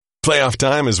Playoff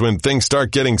time is when things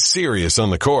start getting serious on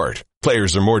the court.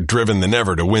 Players are more driven than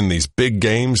ever to win these big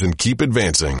games and keep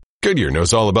advancing. Goodyear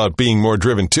knows all about being more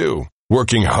driven too,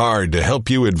 working hard to help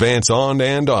you advance on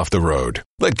and off the road.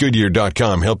 Let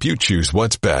Goodyear.com help you choose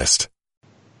what's best.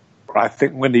 I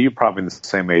think, Wendy, you're probably in the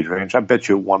same age range. I bet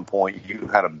you at one point you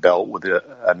had a belt with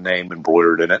a name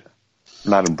embroidered in it.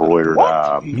 Not embroidered.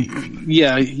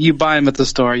 Yeah, you buy them at the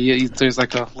store. There's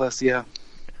like a list, yeah.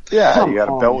 Yeah, you got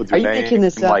a belt with your name. Are you making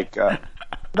this up? Like,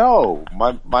 no,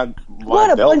 my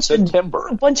what belt's in timber.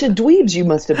 A bunch of dweebs you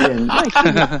must have been.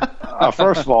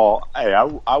 First of all, hey,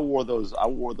 I wore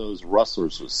those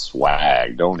rustlers with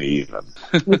swag. Don't even.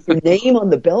 With your name on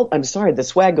the belt? I'm sorry, the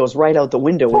swag goes right out the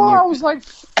window. Well, I was like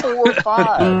 4 or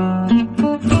 5.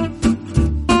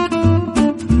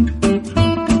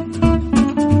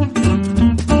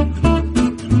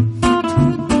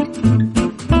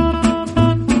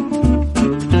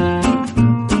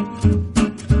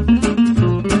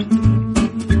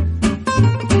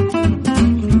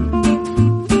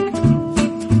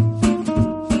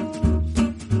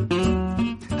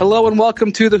 Hello and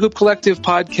welcome to the Hoop Collective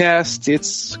podcast.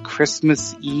 It's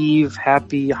Christmas Eve.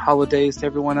 Happy holidays to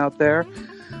everyone out there.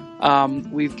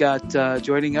 We've got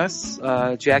joining us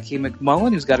Jackie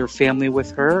MacMullan, who's got her family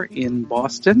with her in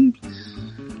Boston.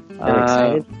 Very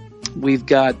excited. We've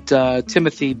got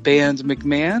Timothy Band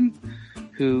MacMahon,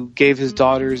 who gave his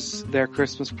daughters their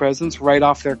Christmas presents right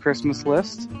off their Christmas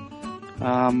list.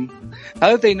 Now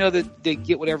that they know that they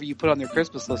get whatever you put on their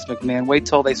Christmas list, MacMahon, wait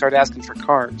till they start asking for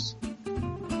cars.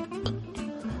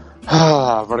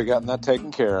 I've already gotten that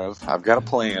taken care of. I've got a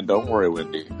plan. Don't worry,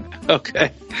 Wendy.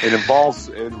 Okay. It involves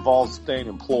staying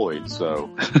employed. So,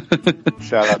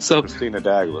 shout out to Christina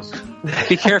Douglas.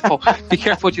 Be careful. Be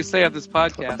careful what you say on this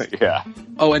podcast. Yeah.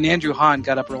 Oh, and Andrew Hahn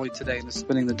got up early today and is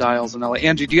spinning the dials in LA.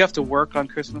 Andrew, do you have to work on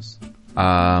Christmas?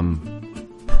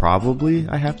 Probably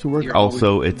I have to work.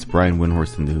 It's Brian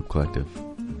Windhorst in the Hoop Collective.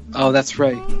 Oh, that's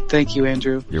right. Thank you,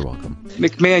 Andrew. You're welcome.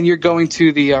 MacMahon, you're going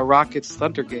to the Rockets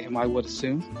Thunder game, I would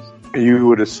assume. You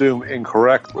would assume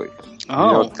incorrectly. Oh.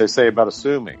 You know what they say about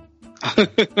assuming.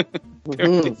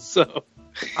 So,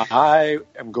 I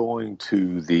am going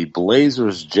to the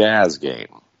Blazers Jazz game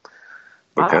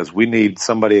because we need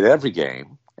somebody at every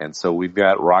game. And so we've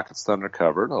got Rockets Thunder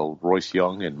covered. Royce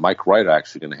Young and Mike Wright are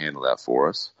actually going to handle that for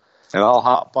us. And I'll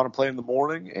hop on a plane in the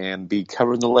morning and be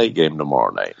covering the late game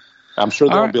tomorrow night. I'm sure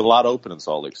there will be a lot open in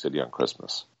Salt Lake City on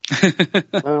Christmas.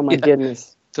 Oh, my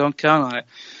goodness. Don't count on it.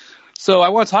 So I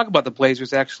want to talk about the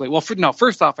Blazers, actually. Well,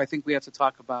 first off, I think we have to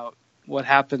talk about what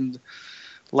happened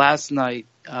last night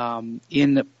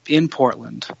in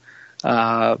Portland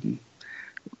involving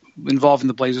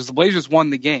the Blazers. The Blazers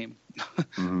won the game,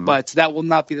 but that will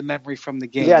not be the memory from the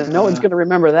game. Yeah, no one's going to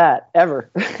remember that, ever.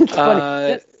 It's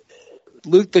funny.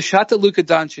 The shot that Luka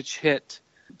Doncic hit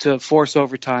to force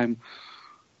overtime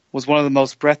was one of the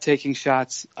most breathtaking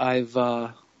shots I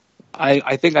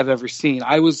think I've ever seen.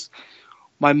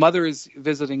 My mother is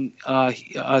visiting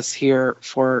us here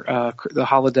for the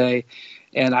holiday,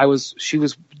 and she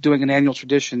was doing an annual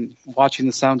tradition, watching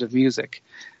The Sound of Music,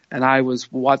 and I was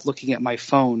looking at my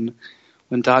phone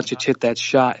when Doncic hit that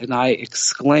shot, and I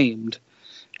exclaimed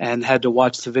and had to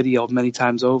watch the video many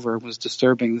times over. It was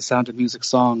disturbing, The Sound of Music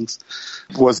songs.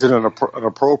 Was it an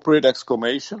appropriate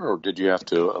exclamation, or did you have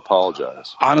to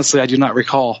apologize? Honestly, I do not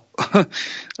recall.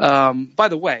 By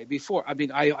the way,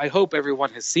 I hope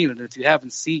everyone has seen it. If you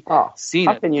haven't seen how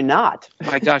it, can you not?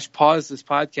 My gosh, pause this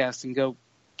podcast and go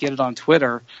get it on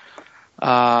Twitter.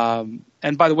 And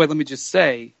by the way, let me just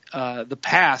say, the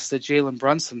pass that Jalen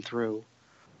Brunson threw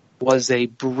was a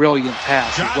brilliant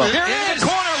pass. In the corner,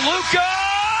 Luka!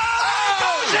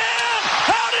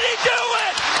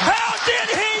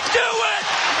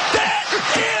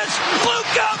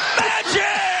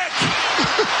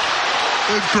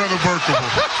 Incredible.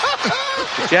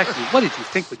 Jackie, what did you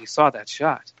think when you saw that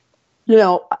shot? You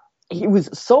know, he was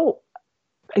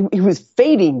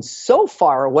fading so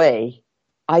far away.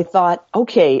 I thought,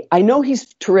 okay, I know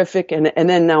he's terrific. And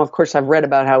then now, of course, I've read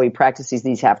about how he practices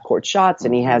these half-court shots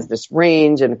and he has this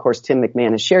range. And, of course, Tim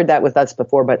MacMahon has shared that with us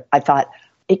before. But I thought,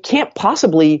 it can't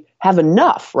possibly have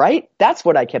enough, right? That's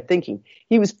what I kept thinking.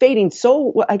 He was fading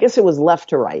I guess it was left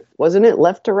to right. Wasn't it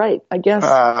left to right, I guess?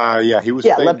 Yeah, he was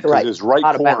fading left to right. His right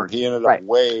corner. He ended up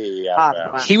way out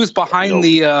of bounds. He was behind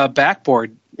the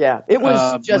backboard. Yeah, it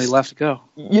was just when he left to go.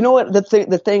 You know what?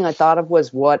 The thing I thought of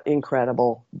was what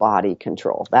incredible body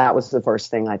control. That was the first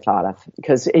thing I thought of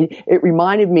because it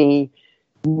reminded me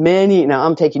now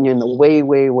I'm taking you in the way,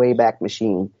 way, way back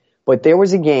machine. But there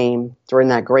was a game during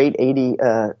that great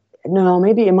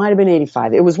maybe it might have been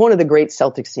 85. It was one of the great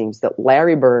Celtics teams that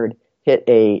Larry Bird hit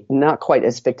a not quite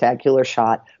as spectacular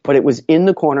shot, but it was in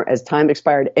the corner as time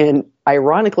expired. And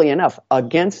ironically enough,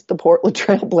 against the Portland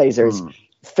Trail Blazers,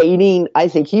 fading, I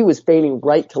think he was fading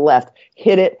right to left,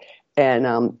 hit it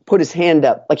and put his hand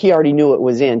up like he already knew it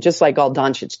was in, just like all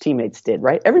Doncic's teammates did,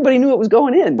 right? Everybody knew it was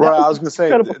going in. Right, I was going to say,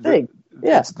 incredible thing.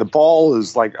 Yeah. The ball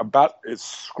is like it's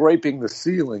scraping the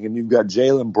ceiling, and you've got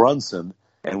Jalen Brunson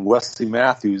and Wesley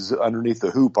Matthews underneath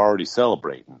the hoop already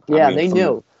celebrating. Yeah, I mean, they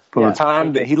knew. From the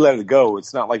time that he let it go,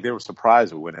 it's not like they were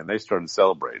surprised with winning. They started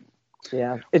celebrating.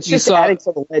 Yeah, it's just adding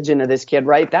to the legend of this kid,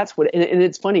 right? That's what, and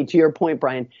it's funny, to your point,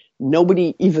 Brian,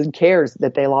 nobody even cares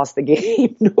that they lost the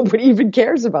game. Nobody even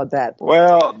cares about that.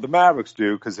 Well, the Mavericks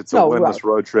do, because it's a winless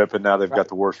road trip, and now they've got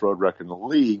the worst road record in the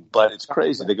league, but it's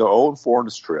crazy. They go 0-4 on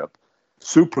this trip.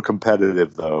 Super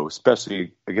competitive, though,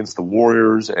 especially against the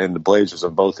Warriors and the Blazers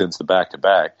on both ends of the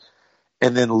back-to-back.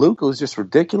 And then Luka was just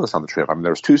ridiculous on the trip. I mean,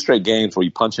 there was 2 straight games where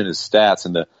you punch in his stats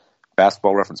in the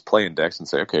Basketball Reference Play Index and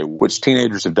say, okay, which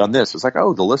teenagers have done this? It's like,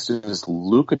 oh, the list is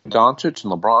Luka Doncic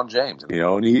and LeBron James. You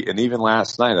know, and even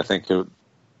last night, I think you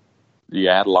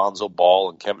add Lonzo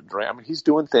Ball and Kevin Durant. I mean, he's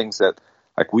doing things that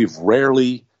like we've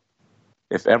rarely,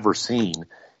 if ever, seen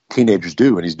teenagers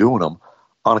do, and he's doing them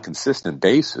on a consistent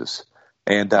basis.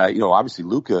 And obviously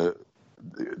Luka,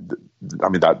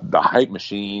 the hype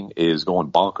machine is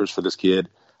going bonkers for this kid.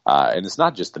 And it's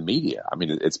not just the media. I mean,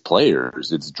 it's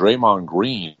players. It's Draymond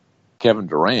Green, Kevin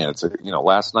Durant. It's,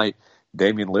 last night,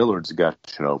 Damian Lillard's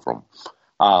gushing over him.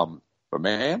 But,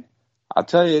 man, I'll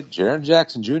tell you, Jaren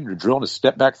Jackson Jr. drilling a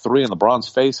step-back 3 in LeBron's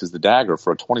face as the dagger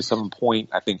for a 27-point,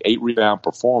 I think, 8-rebound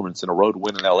performance in a road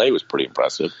win in L.A. was pretty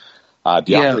impressive.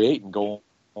 DeAndre Ayton going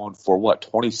on for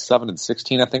 27 and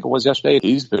 16, I think it was yesterday.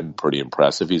 He's been pretty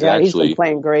impressive. He's been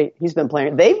playing great. They've been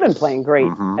playing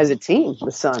great as a team,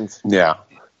 the Suns. Yeah.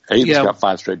 Ayton's got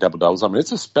 5 straight double-doubles. I mean,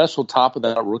 it's a special top of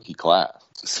that rookie class.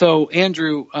 So,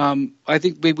 Andrew, I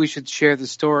think maybe we should share the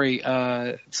story.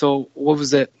 So, what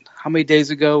was it? How many days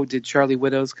ago did Charlie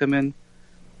Widows come in?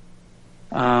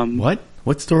 What?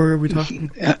 What story are we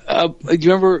talking? Do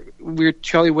you remember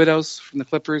Charlie Widows from the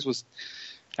Clippers was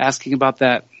asking about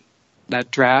that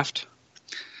draft?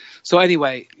 So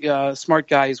anyway, smart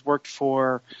guy. He's worked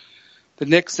for the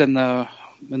Knicks and the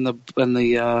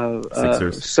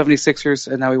 76ers,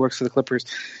 and now he works for the Clippers.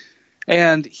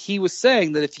 And he was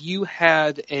saying that if you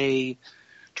had a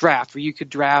draft where you could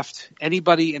draft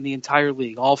anybody in the entire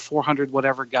league, all 400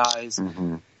 whatever guys,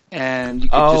 and you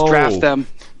could just draft them.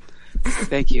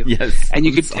 Thank you. Yes. And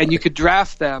you could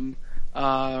draft them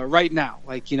right now,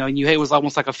 like and it was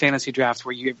almost like a fantasy draft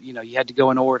where you had to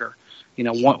go in order.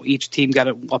 Each team got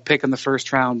a pick in the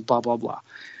first round. Blah blah blah.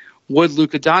 Would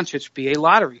Luka Doncic be a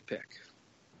lottery pick?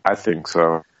 I think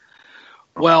so.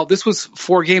 Well, this was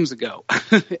 4 games ago,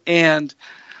 and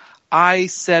I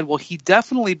said, well, he'd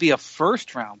definitely be a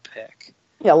first-round pick.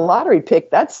 Yeah, lottery pick.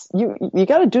 That's you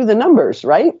got to do the numbers,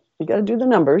 right? You got to do the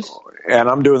numbers. And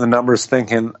I'm doing the numbers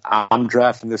thinking I'm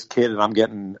drafting this kid and I'm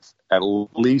getting at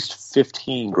least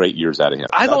 15 great years out of him.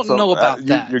 I don't know about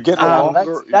that. You're getting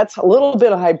longer. That's a little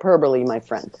bit of hyperbole, my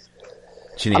friend.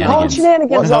 Shenanigans.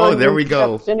 Shenanigans. Oh, there we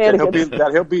go.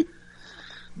 He'll be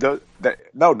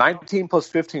 19 plus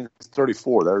 15 is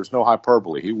 34. There's no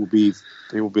hyperbole. He will be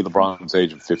LeBron's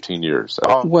age in 15 years.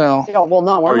 So. Well, no, we're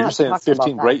not you're saying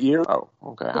 15 great years? Oh,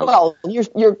 okay. Well,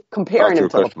 you're comparing him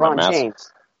to LeBron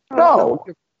James. No.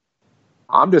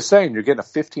 I'm just saying you're getting a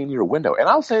 15-year window. And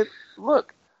I'll say,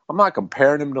 look, I'm not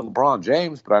comparing him to LeBron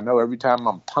James, but I know every time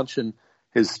I'm punching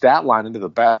his stat line into the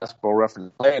Basketball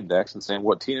Reference Play Index and saying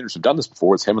what teenagers have done this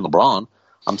before, it's him and LeBron.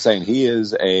 I'm saying he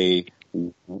is the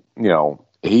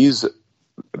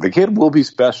kid will be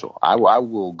special. I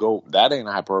will go. That ain't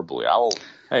hyperbole. Don't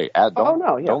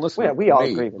listen to we all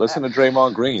me. agree with listen that. to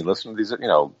Draymond Green. Listen to these,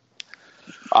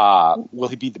 will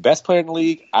he be the best player in the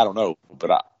league? I don't know.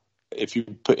 But if you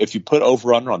put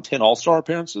over under on 10 All-Star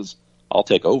appearances, I'll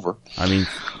take over. I mean,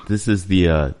 this was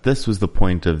the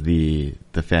point of the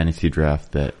fantasy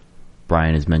draft that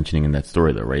Brian is mentioning in that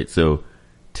story, though, right? So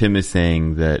Tim is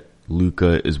saying that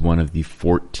Luka is one of the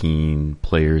 14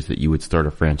 players that you would start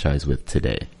a franchise with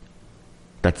today.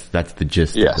 That's the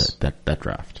gist of that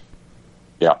draft.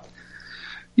 Yeah.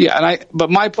 Yeah, but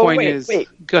my point is,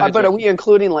 go ahead, but are we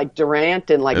including like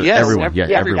Durant and like everyone?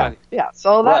 Everybody. Yeah,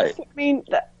 so that's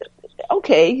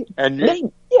okay.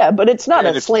 But it's not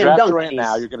a slam dunk. Right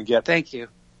now, you're going to get. Thank you.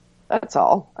 That's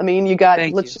all. I mean,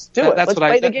 let's just do it. Let's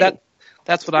play the game.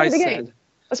 That's what I said.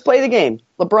 Let's play the game.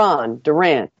 LeBron,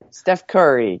 Durant, Steph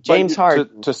Curry, James Harden.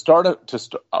 Because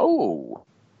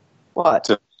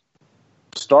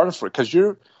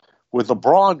With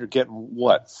LeBron, you're getting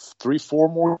what,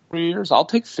 3-4 more years? I'll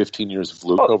take 15 years of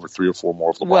Luka over 3 or 4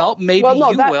 more of LeBron. Well, maybe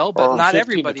you will, but not 15 to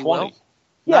everybody 20. will.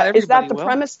 Yeah, is that the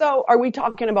premise, though? Are we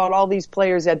talking about all these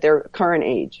players at their current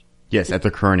age? Yes, at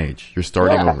their current age. You're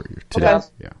starting over today.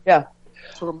 Okay. Yeah.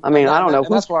 I mean, I don't know.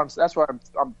 That's why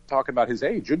I'm talking about his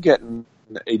age. You're getting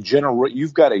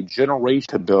you've got a generation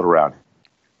to build around.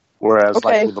 Whereas,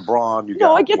 like with LeBron, you got.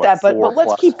 No, I get that, but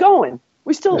let's keep going.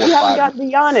 We haven't gotten to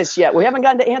Giannis yet. We haven't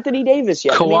gotten to Anthony Davis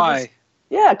yet. Kawhi.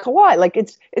 Kawhi. Like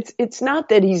it's not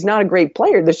that he's not a great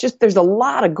player. There's a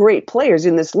lot of great players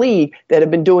in this league that have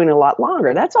been doing it a lot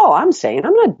longer. That's all I'm saying.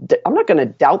 I'm not going to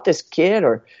doubt this kid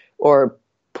or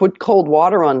put cold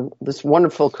water on this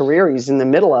wonderful career he's in the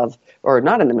middle of, or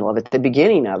not in the middle of, at the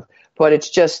beginning of. But it's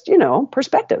just,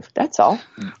 perspective. That's all.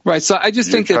 Right. So I just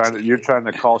think you're trying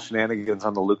to call shenanigans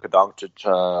on the Luka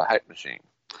Doncic hype machine.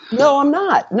 No, I'm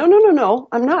not. No,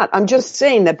 I'm not. I'm just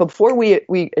saying that before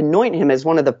we anoint him as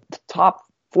one of the top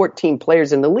 14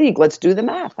 players in the league, let's do the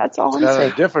math. That's all I'm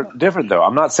saying. Different though.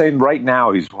 I'm not saying right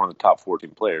now he's one of the top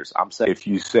 14 players. I'm saying if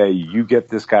you say you get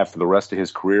this guy for the rest of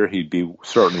his career, he'd be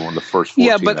certainly one of the first 14.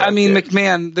 Yeah, but I mean,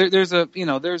 MacMahon, there's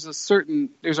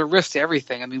a risk to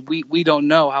everything. I mean, we don't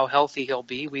know how healthy he'll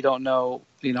be. We don't know,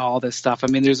 all this stuff. I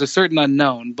mean, there's a certain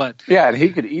unknown, but yeah, and he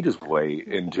could eat his way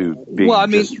into being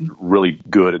just really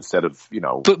good instead of,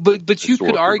 But you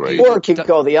could argue, great. Or it could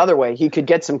go the other way. He could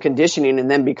get some conditioning and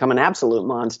then become an absolute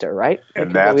monster, right?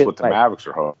 And that's what the Mavericks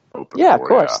are hoping Yeah, for, of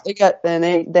course.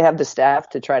 They have the staff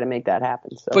to try to make that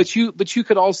happen. So. But you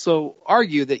could also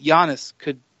argue that Giannis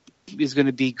is going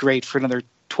to be great for another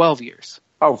 12 years.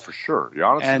 Oh, for sure.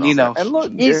 Giannis, and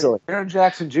look, easily. Aaron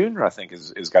Jackson Jr. I think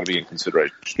is got to be in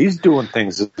consideration. He's doing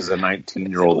things as a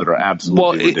 19-year-old that are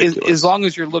absolutely ridiculous. As long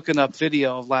as you're looking up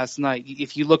video of last night,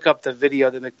 if you look up the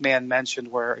video that MacMahon mentioned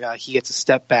where he hits a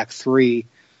step back three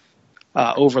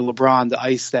over LeBron to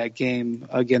ice that game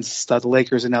against the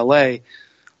Lakers in LA,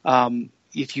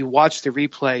 if you watch the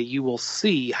replay, you will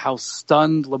see how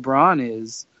stunned LeBron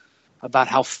is about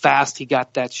how fast he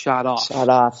got that shot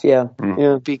off. Yeah.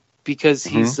 Because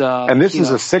he's and this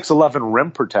is a 6'11" rim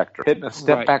protector hitting a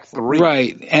step back three.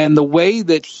 Right, and the way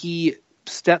that he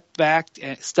stepped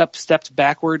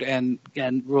backward and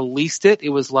released it, it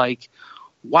was like,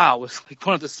 wow, it was like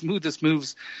one of the smoothest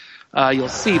moves you'll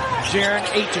see. Jaren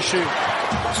 8 to shoot.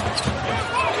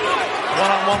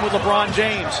 1-on-1 with LeBron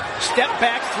James. Step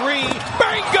back three.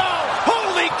 Bingo!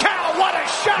 Holy cow! What a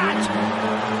shot!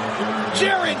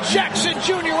 Jaren Jackson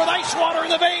Jr. with ice water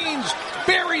in the veins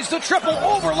buries the triple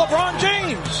over LeBron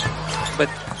James. But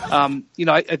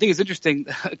I think it's interesting.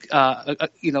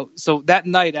 So that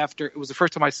night after it was the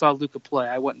first time I saw Luka play,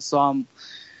 I went and saw him.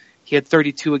 He had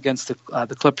 32 against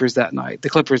the Clippers that night. The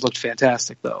Clippers looked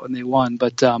fantastic though, and they won.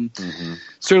 But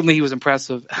certainly he was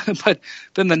impressive. But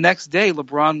then the next day,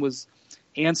 LeBron was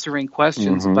answering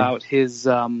questions about his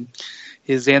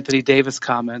Anthony Davis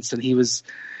comments, and he was.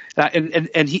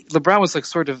 LeBron was like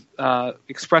sort of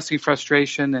expressing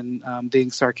frustration and being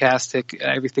sarcastic,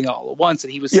 everything all at once.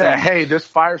 And he was saying, "Hey, this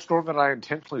firestorm that I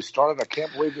intentionally started, I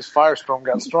can't believe this firestorm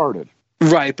got started."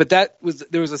 Right, but there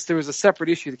was a separate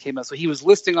issue that came out. So he was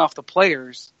listing off the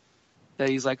players that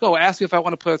he's like, "Oh, ask me if I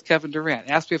want to play with Kevin Durant.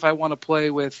 Ask me if I want to play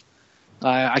with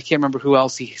I can't remember who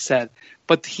else he said,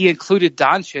 but he included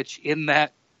Doncic in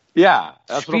that." Yeah,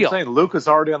 that's spiel. what I'm saying. Luka's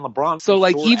already on LeBron. So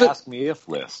like even ask me if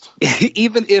list.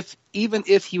 even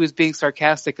if he was being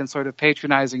sarcastic and sort of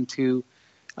patronizing to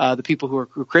the people who were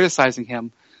criticizing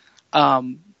him,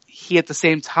 he at the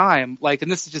same time, like,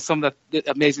 and this is just some of the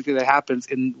amazing thing that happens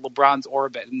in LeBron's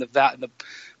orbit and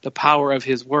the power of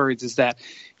his words is that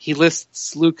he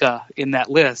lists Luka in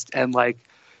that list, and like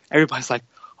everybody's like,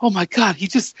 oh my God, he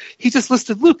just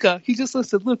listed Luka. He just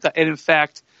listed Luka, and in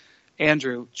fact.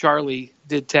 Andrew, Charlie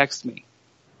did text me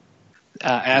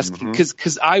asking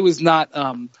because I was not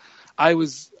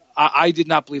I did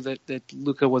not believe that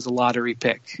Luka was a lottery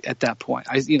pick at that point.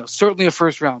 Certainly a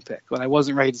first round pick, but I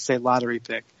wasn't ready to say lottery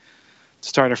pick to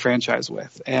start a franchise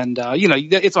with. And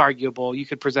it's arguable. You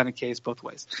could present a case both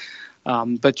ways.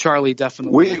 But Charlie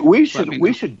definitely we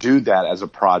should do that as a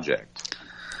project.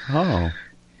 Oh,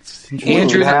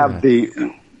 Andrew,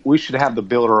 we should have the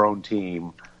build our own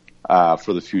team.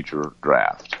 For the future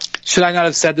draft. Should I not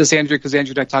have said this, Andrew? Because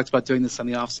Andrew and I talked about doing this on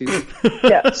the off season.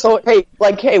 Yeah. So hey,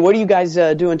 what are you guys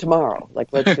doing tomorrow? Like,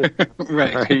 let's just...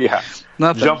 right. Yeah.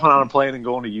 Nothing. Jumping on a plane and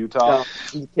going to Utah.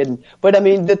 No, I'm kidding. But I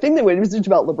mean, the thing that was interesting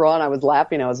about LeBron, I was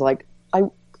laughing. I was like,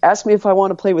 asked me if I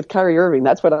want to play with Kyrie Irving.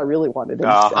 That's what I really wanted him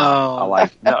to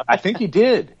say. I think he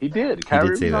did. He did. Kyrie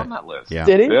was on that list. Yeah.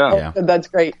 Did he? Yeah. Oh, that's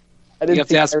great. You have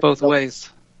to ask both ways.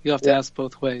 You have to ask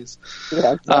both ways.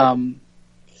 Yeah,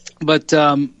 But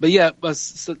yeah,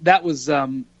 so that was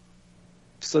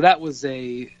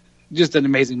just an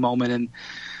amazing moment, and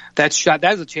that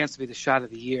is a chance to be the shot of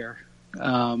the year.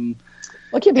 Well,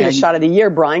 it can't be the shot of the year,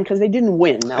 Brian, because they didn't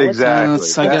win. Now,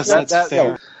 exactly. I guess that's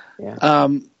fair. Yeah.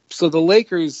 So the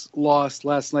Lakers lost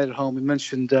last night at home. We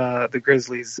mentioned the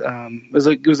Grizzlies. It was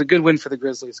a good win for the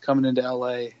Grizzlies coming into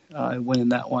LA and winning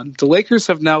that one. The Lakers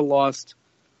have now lost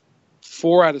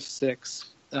 4 out of 6.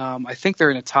 I think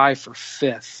they're in a tie for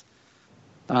 5th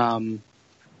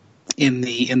in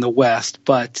the West,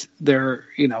 but they're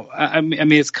I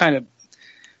mean it's kind of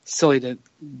silly to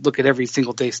look at every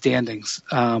single day standings,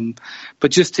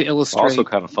 but just to illustrate, also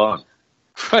kind of fun.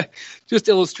 Just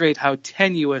to illustrate how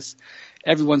tenuous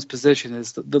everyone's position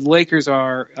is. The Lakers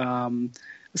are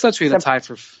essentially in a tie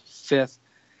for 5th.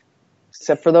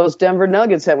 Except for those Denver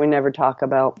Nuggets that we never talk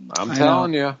about. I'm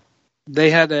telling you.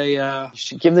 They had you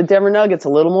should give the Denver Nuggets a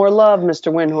little more love,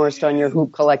 Mr. Windhorst, on your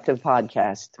Hoop Collective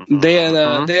podcast. They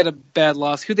had a bad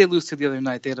loss. Who did they lose to the other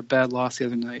night? They had a bad loss the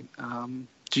other night.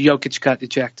 Jokic got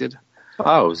ejected.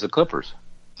 Oh, it was the Clippers.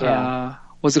 Yeah.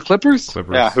 Was it Clippers?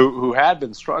 Clippers. Yeah, who had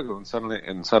been struggling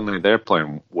suddenly they're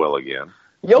playing well again.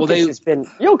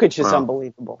 Jokic is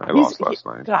unbelievable. They lost last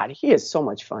night. God, he is so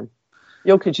much fun.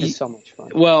 Jokic is so much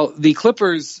fun. Well, the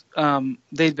Clippers,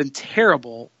 they'd been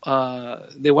terrible.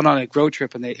 They went on a road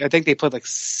trip, and I think they played like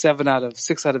 6 out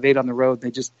of 8 on the road. And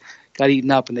they just got eaten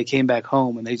up, and they came back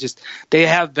home. And they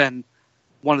have been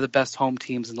one of the best home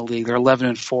teams in the league. They're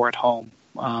 11-4 at home,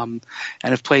 and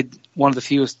have played one of the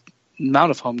fewest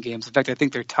amount of home games. In fact, I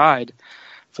think they're tied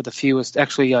for the fewest.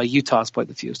 Actually, Utah's played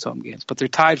the fewest home games, but they're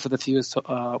tied for the fewest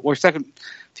or second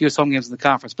fewest home games in the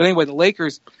conference. But anyway, the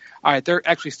Lakers. All right, they're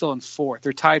actually still in 4th.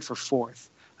 They're tied for 4th,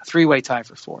 a 3-way tie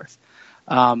for 4th.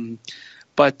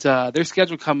 But their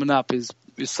schedule coming up is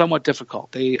somewhat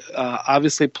difficult. They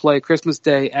obviously play Christmas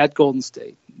Day at Golden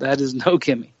State. That is no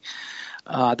gimme.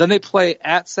 Then they play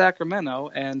at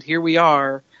Sacramento, and here we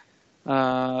are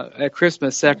at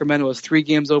Christmas. Sacramento is 3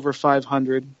 games over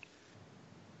 500.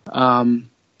 Much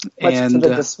to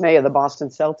the dismay of the Boston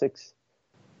Celtics.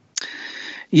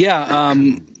 Yeah,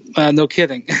 no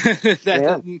kidding.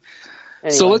 Anyway.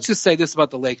 So let's just say this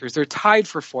about the Lakers. They're tied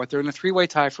for 4th. They're in a 3-way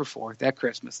tie for 4th at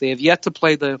Christmas. They have yet to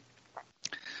play the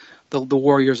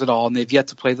Warriors at all, and they've yet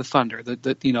to play the Thunder, the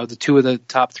 2 of the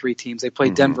top 3 teams. They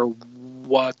played Denver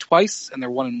twice, and they're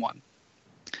 1-1.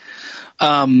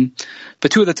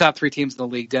 But 2 of the top 3 teams in the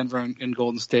league, Denver and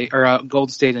Golden State, or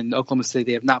Golden State and Oklahoma City,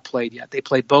 they have not played yet. They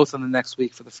play both in the next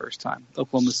week for the first time.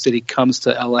 Oklahoma City comes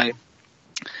to LA.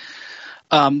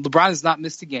 LeBron has not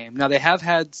missed a game. Now, they have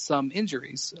had some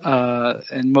injuries,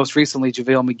 and most recently,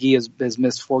 JaVale McGee has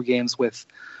missed 4 games with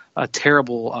a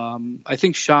terrible, I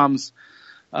think Shams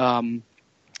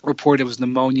reported it was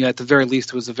pneumonia. At the very least,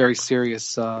 it was a very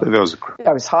serious... that was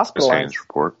hospitalized. Chris Haynes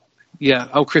report. Yeah.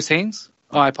 Oh, Chris Haynes?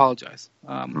 Oh, I apologize.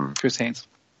 Chris Haynes.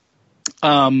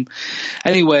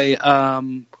 Anyway,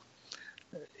 and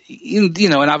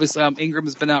obviously Ingram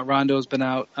has been out, Rondo has been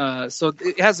out, so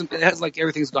it has like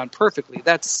everything's gone perfectly.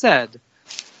 That said,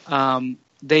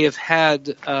 they have had,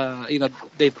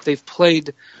 they've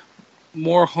played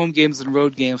more home games than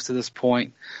road games to this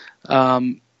point.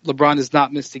 LeBron has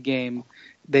not missed a game.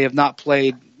 They have not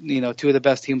played, 2 of the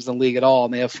best teams in the league at all,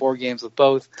 and they have 4 games with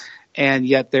both, and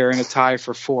yet they're in a tie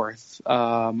for 4th,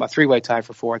 a 3-way tie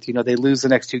for 4th. They lose the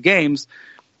next 2 games,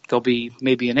 they'll be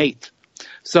maybe an 8th.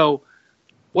 So,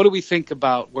 what do we think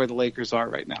about where the Lakers are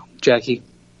right now, Jackie?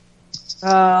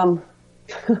 Whenever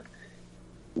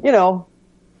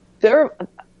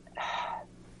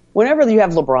you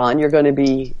have LeBron, you're going to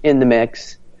be in the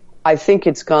mix. I think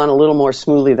it's gone a little more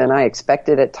smoothly than I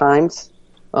expected at times.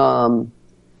 They're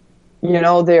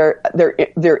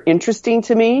interesting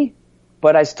to me,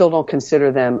 but I still don't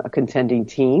consider them a contending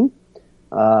team.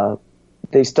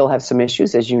 They still have some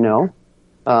issues, as you know.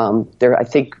 I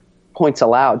think points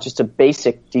allowed, just a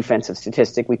basic defensive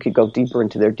statistic. We could go deeper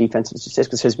into their defensive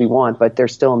statistics as we want, but they're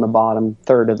still in the bottom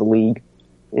third of the league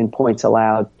in points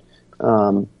allowed.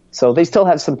 So they still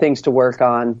have some things to work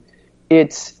on.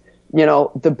 It's,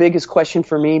 the biggest question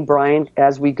for me, Brian,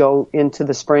 as we go into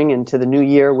the spring, into the new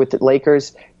year with the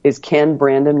Lakers, is can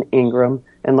Brandon Ingram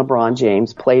and LeBron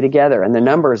James play together? And the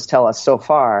numbers tell us so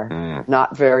far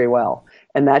not very well.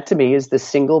 And that, to me, is the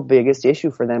single biggest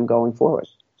issue for them going forward.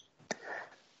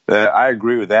 I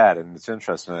agree with that, and it's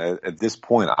interesting. At this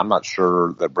point, I'm not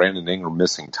sure that Brandon Ingram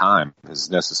missing time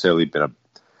has necessarily been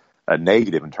a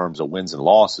negative in terms of wins and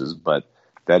losses, but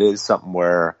that is something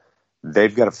where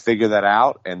they've got to figure that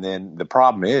out. And then the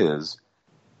problem is,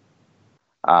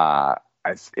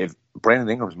 if Brandon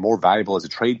Ingram is more valuable as a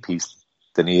trade piece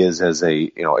than he is as a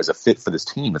fit for this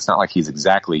team. It's not like he's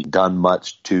exactly done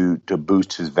much to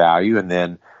boost his value. And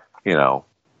then, if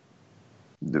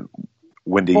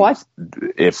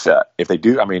they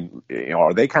do,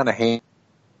 are they kind of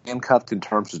handcuffed in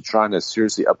terms of trying to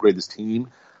seriously upgrade this team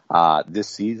this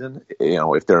season?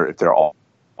 If they're all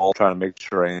trying to make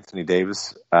sure Anthony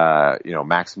Davis,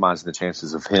 maximizing the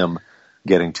chances of him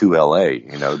getting to LA,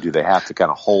 do they have to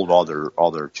kind of hold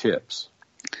all their chips?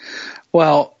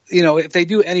 Well, if they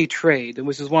do any trade, and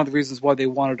which is one of the reasons why they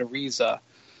wanted Ariza,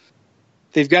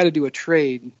 they've got to do a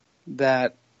trade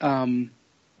that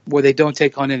where they don't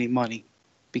take on any money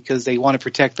because they want to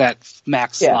protect that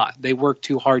max slot. They work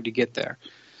too hard to get there.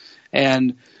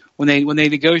 And when they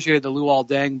negotiated the Luol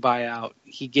Deng buyout,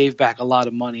 he gave back a lot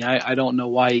of money. I don't know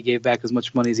why he gave back as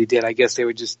much money as he did. I guess he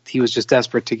was just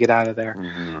desperate to get out of there.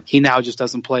 Mm-hmm. He now just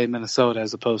doesn't play in Minnesota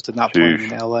as opposed to not playing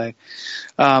in LA.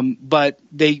 But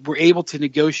they were able to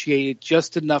negotiate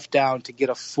just enough down to get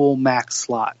a full max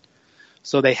slot.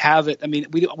 So they have it. I mean,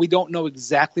 we don't know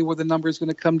exactly where the number is going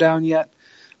to come down yet,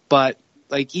 but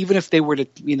like even if they were to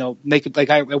make it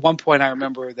at one point I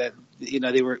remember that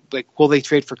they were like, will they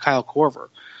trade for Kyle Korver?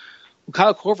 Well,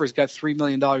 Kyle Korver's got $3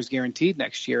 million guaranteed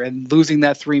next year, and losing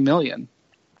that $3 million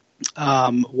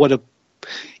would have,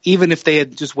 even if they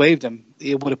had just waived him,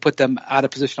 it would have put them out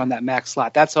of position on that max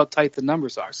slot. That's how tight the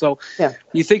numbers are. So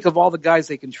you think of all the guys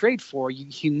they can trade for,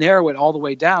 you narrow it all the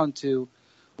way down to,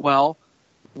 well,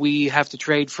 we have to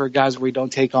trade for guys where we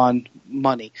don't take on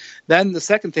money. Then the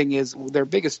second thing is their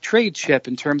biggest trade chip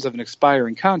in terms of an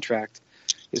expiring contract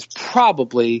is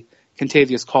probably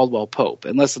Kentavious Caldwell-Pope,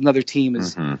 unless another team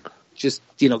is just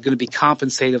going to be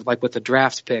compensated like with the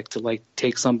draft pick to like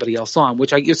take somebody else on,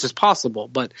 which I guess is possible.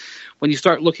 But when you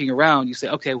start looking around, you say,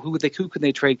 okay, who can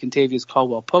they trade Kentavious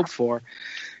Caldwell-Pope for?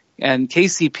 And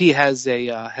KCP has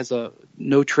a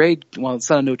no trade. Well, it's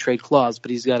not a no trade clause, but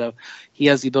he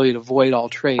has the ability to void all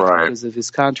trade because of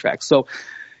his contract. So,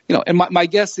 and my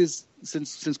guess is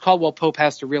since Caldwell Pope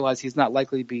has to realize he's not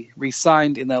likely to be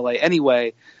re-signed in LA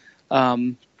anyway,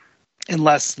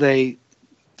 unless they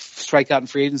strike out in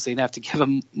free agency and have to give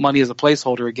him money as a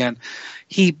placeholder again,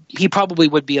 he probably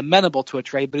would be amenable to a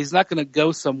trade, but he's not going to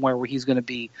go somewhere where he's going to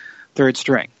be third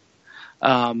string.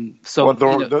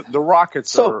 The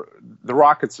Rockets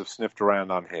have sniffed around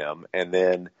on him, and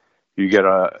then you get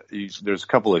there's a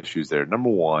couple issues there. Number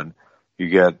one, you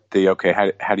get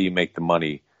how do you make the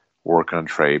money work on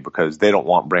trade, because they don't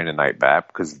want Brandon Knight back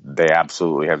because they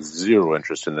absolutely have zero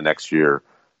interest in the next year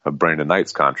of Brandon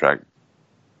Knight's contract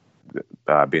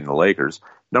being the Lakers.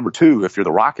 Number two, if you're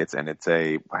the Rockets and it's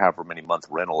a however many month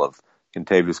rental of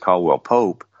Kentavious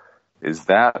Caldwell-Pope, is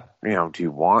that, do you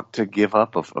want to give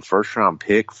up a first round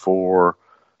pick for,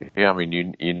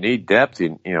 you need depth.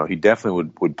 He definitely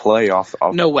would play off.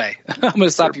 No way. I'm going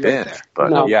to stop you right there.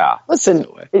 But no. Listen,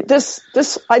 this,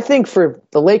 I think for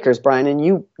the Lakers, Brian, and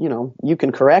you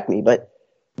can correct me, but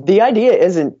the idea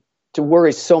isn't to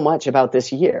worry so much about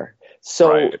this year.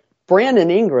 So Brandon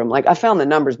Ingram, I found the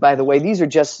numbers, by the way, these are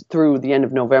just through the end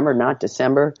of November, not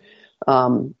December.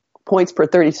 Points per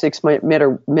 36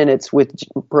 minutes with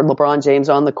LeBron James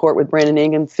on the court with Brandon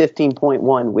Ingram,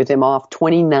 15.1. With him off,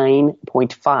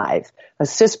 29.5.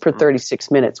 Assists per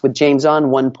 36 minutes with James on,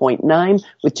 1.9.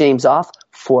 With James off,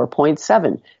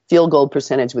 4.7. Field goal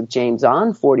percentage with James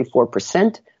on,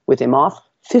 44%. With him off,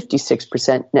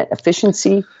 56% net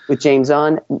efficiency. With James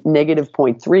on, negative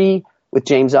 0.3. With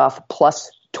James off,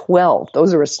 plus 12.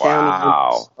 Those are astounding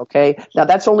numbers. Okay, now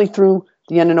that's only through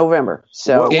the end of November.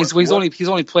 So he's only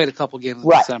played a couple games in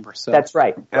December. So that's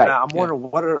right. And I'm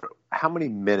wondering how many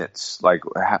minutes,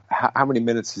 how many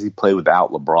minutes does he play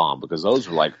without LeBron? Because those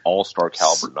are all-star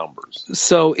caliber numbers.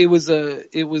 So it was. Do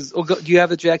you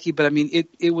have it, Jackie? But I mean,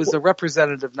 it was a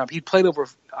representative number. He played over.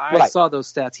 I saw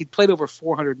those stats. He played over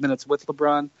 400 minutes with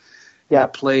LeBron. Yeah,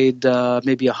 played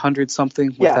maybe 100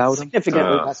 something without him.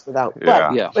 Significantly less without.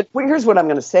 But here's what I'm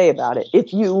going to say about it.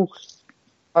 If you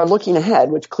are looking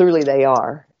ahead, which clearly they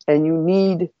are, and you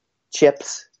need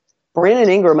chips, Brandon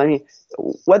Ingram,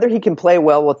 whether he can play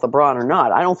well with LeBron or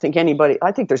not,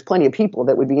 I think there's plenty of people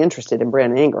that would be interested in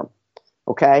Brandon Ingram.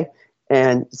 Okay?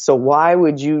 And so why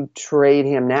would you trade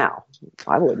him now?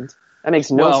 I wouldn't. That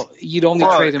makes no sense. Well, you'd only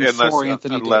trade him for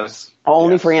Anthony Davis.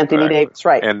 Only for Anthony Davis,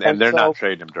 right. And they're not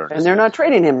trading him during And they're not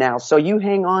trading him now. So you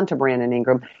hang on to Brandon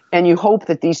Ingram, and you hope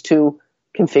that these two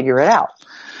can figure it out.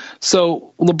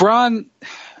 So LeBron,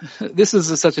 this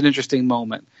is such an interesting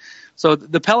moment. So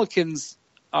the Pelicans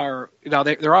are,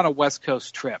 they're on a West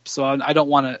Coast trip. So I don't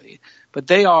want to, but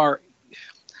they are,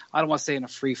 I don't want to say in a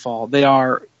free fall. They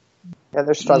are Yeah,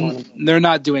 they're struggling. They're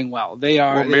not doing well. They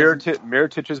are. Well,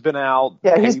 Mirotic has been out.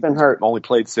 Yeah, he's been hurt. Only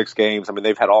played 6 games. I mean,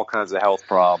 they've had all kinds of health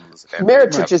problems.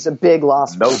 Mirotic is a big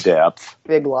loss. No depth.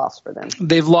 Big loss for them.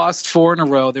 They've lost 4 in a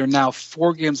row. They're now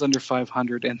 4 games under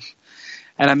 500. And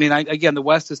I mean, again, the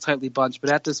West is tightly bunched,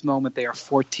 but at this moment they are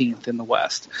 14th in the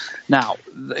West. Now,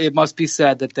 it must be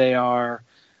said that they are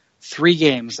 3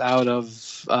 games out of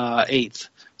 8th.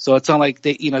 So it's not like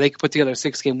they could put together a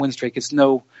 6-game win streak. It's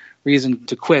no reason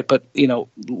to quit. But,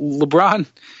 LeBron,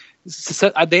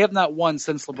 they have not won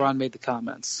since LeBron made the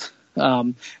comments.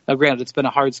 Now, granted, it's been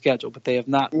a hard schedule, but they have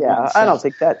not won since. I don't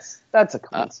think that's a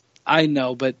coincidence. I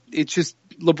know, but it's just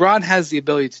LeBron has the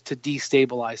ability to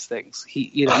destabilize things. He,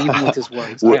 even with his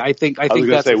words. I think I was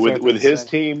that's say with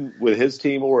his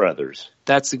team or others.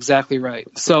 That's exactly right.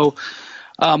 So,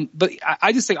 but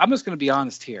I just think I'm just going to be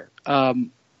honest here,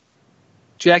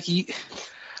 Jackie.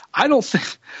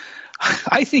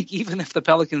 I think even if the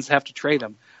Pelicans have to trade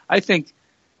him, I think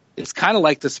it's kind of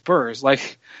like the Spurs.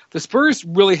 Like the Spurs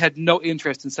really had no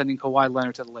interest in sending Kawhi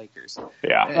Leonard to the Lakers.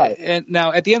 Yeah. And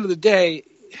now at the end of the day,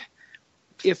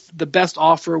 if the best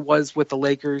offer was with the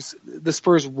Lakers, the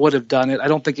Spurs would have done it. I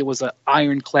don't think it was an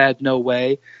ironclad no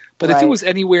way. But if it was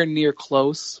anywhere near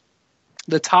close,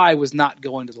 the tie was not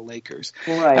going to the Lakers.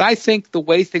 Right. And I think the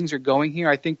way things are going here,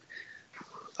 I think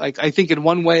in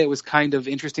one way it was kind of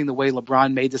interesting the way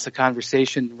LeBron made this a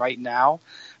conversation right now.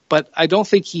 But I don't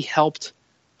think he helped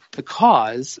the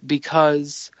cause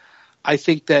because I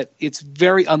think that it's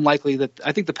very unlikely that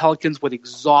I think the Pelicans would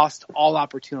exhaust all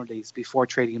opportunities before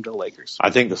trading him to the Lakers.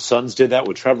 I think the Suns did that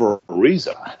with Trevor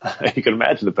Ariza. You can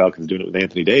imagine the Pelicans doing it with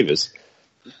Anthony Davis.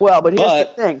 Well, but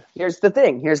here's the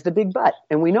thing. Here's the big but,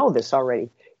 and we know this already.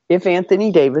 If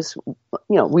Anthony Davis,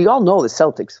 we all know the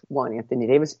Celtics want Anthony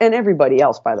Davis, and everybody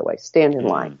else, by the way, stand in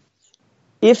line.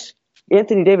 If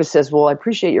Anthony Davis says, "Well, I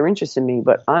appreciate your interest in me,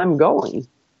 but I'm going,"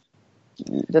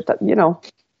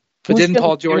 But didn't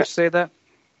Paul George say that?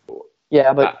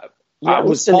 Yeah, but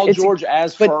was Paul George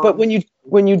as firm? But when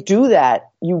you do that,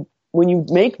 when you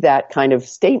make that kind of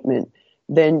statement,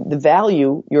 then the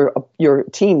value your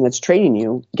team that's trading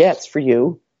you gets for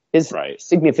you is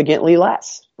significantly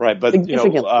less. Right, but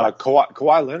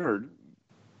Kawhi Leonard,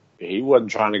 he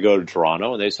wasn't trying to go to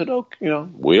Toronto, and they said, "Oh,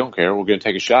 we don't care. We're going to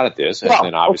take a shot at this." And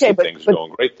then obviously things are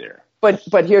going great there.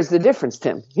 But here's the difference,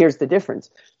 Tim. Here's the difference.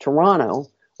 Toronto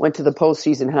went to the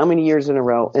postseason how many years in a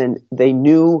row, and they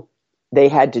knew they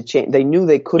had to change. They knew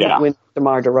they couldn't win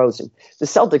DeMar DeRozan. The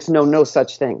Celtics know no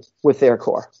such thing with their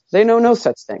core. They know no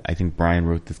such thing. I think Brian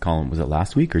wrote this column, was it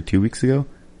last week or 2 weeks ago?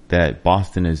 That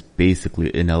Boston is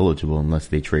basically ineligible unless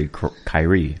they trade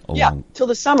Kyrie along. Yeah, till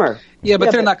the summer. Yeah,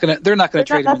 but they're not going to trade him in the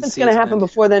season. Nothing's going to happen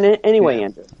before then anyway,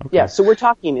 Andrew. Okay. Yeah, so we're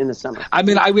talking in the summer. I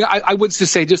mean, I would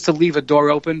just say just to leave a door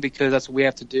open because that's what we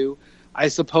have to do. I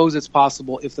suppose it's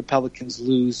possible if the Pelicans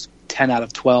lose 10 out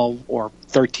of 12 or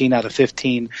 13 out of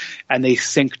 15 and they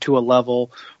sink to a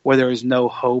level where there is no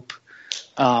hope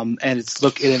and it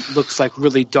looks like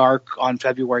really dark on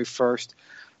February 1st.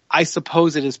 I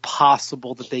suppose it is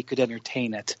possible that they could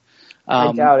entertain it.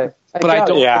 I doubt it.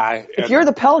 If you're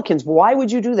the Pelicans, why would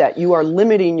you do that? You are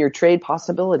limiting your trade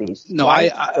possibilities. No,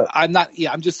 I'm not.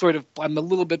 Yeah, I'm just I'm a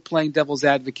little bit playing devil's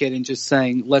advocate and just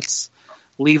saying let's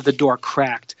leave the door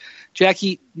cracked.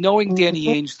 Jackie, knowing Danny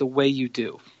Ainge the way you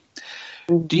do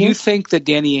you think that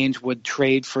Danny Ainge would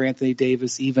trade for Anthony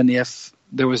Davis even if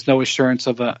there was no assurance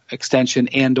of an extension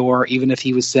and or even if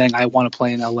he was saying I want to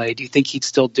play in LA? Do you think he'd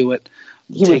still do it?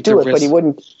 He would do it,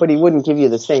 but he wouldn't give you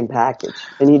the same package,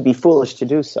 and he'd be foolish to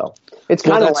do so. It's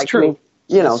kind of like true.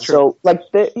 So like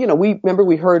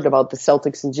we heard about the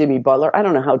Celtics and Jimmy Butler. I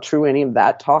don't know how true any of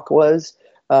that talk was,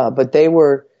 but they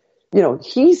were,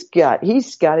 he's got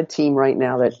a team right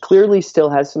now that clearly still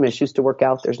has some issues to work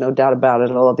out. There's no doubt about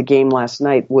it. Although the game last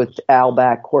night with Al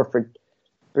back, Horford,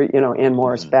 and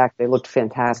Morris back, they looked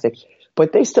fantastic.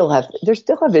 But they still have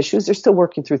issues. They're still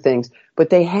working through things. But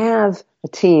they have a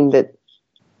team that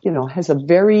has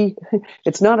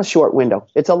it's not a short window.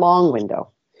 It's a long window.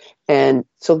 And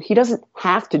so he doesn't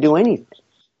have to do anything.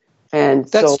 And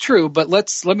that's true. But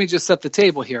let me just set the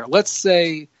table here. Let's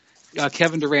say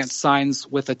Kevin Durant signs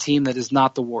with a team that is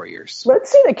not the Warriors.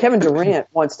 Let's say that Kevin Durant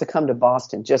wants to come to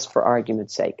Boston just for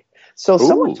argument's sake. So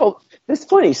someone told, this is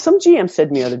funny. Some GM said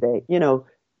to me the other day,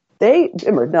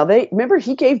 remember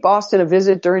he gave Boston a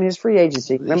visit during his free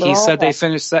agency. He said they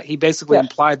finished. He basically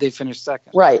implied they finished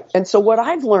second. Right. And so what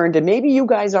I've learned, and maybe you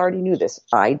guys already knew this,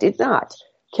 I did not.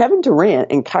 Kevin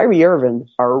Durant and Kyrie Irving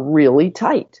are really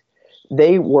tight.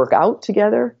 They work out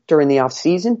together during the off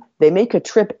season. They make a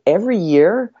trip every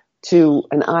year to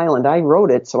an island. I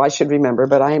wrote it, so I should remember,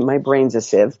 but my brain's a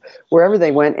sieve. Wherever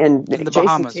they went, and in the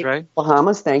Bahamas, right?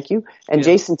 Bahamas, thank you. And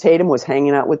Jason Tatum was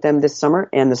hanging out with them this summer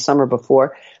and the summer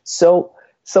before. So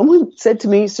someone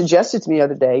suggested to me the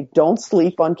other day, don't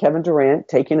sleep on Kevin Durant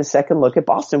taking a second look at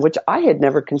Boston, which I had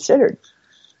never considered.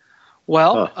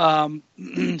 Well,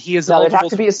 he is. Now, it'd have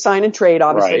to be a sign and trade,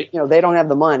 obviously. Right. They don't have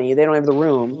the money. They don't have the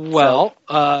room. Well,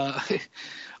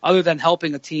 other than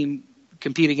helping a team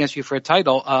compete against you for a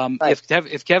title, right.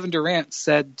 if Kevin Durant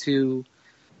said to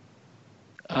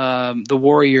the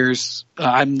Warriors,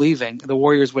 I'm leaving, the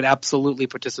Warriors would absolutely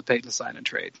participate in the sign and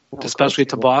trade, especially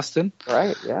to Boston.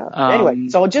 Right, yeah. Anyway,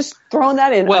 so just throwing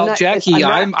that in. Well, Jackie,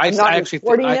 I'm actually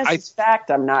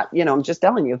fact. I'm not, I'm just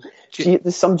telling you.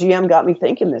 Some GM got me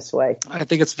thinking this way. I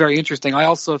think it's very interesting. I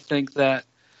also think that,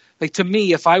 to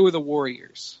me, if I were the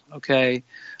Warriors, okay,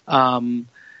 and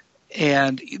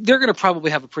they're going to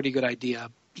probably have a pretty good idea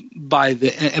by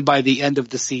the end of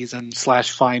the season /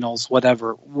 finals,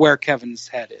 whatever, where Kevin's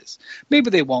head is. Maybe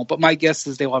they won't, but my guess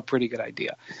is they'll have a pretty good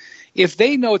idea. If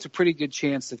they know it's a pretty good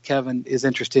chance that Kevin is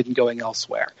interested in going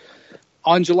elsewhere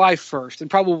on July 1st, and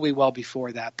probably well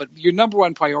before that, but your number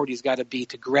one priority has got to be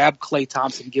to grab Klay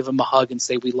Thompson, give him a hug, and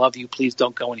say, "We love you. Please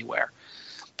don't go anywhere."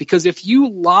 Because if you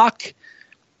lock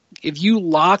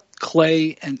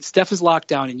Klay, and Steph is locked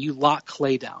down, and you lock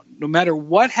Klay down, no matter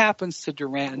what happens to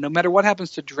Durant, and no matter what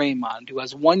happens to Draymond, who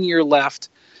has 1 year left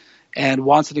and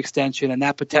wants an extension, and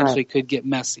that potentially could get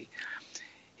messy.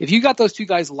 If you got those two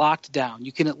guys locked down,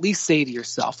 you can at least say to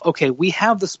yourself, okay, we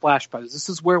have the Splash Brothers. This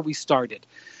is where we started.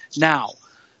 Now,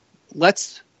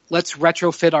 let's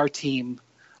retrofit our team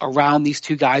around these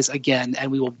two guys again,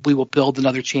 and we will build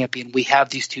another champion. We have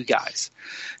these two guys,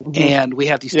 and we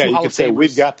have these two Hall of Famers.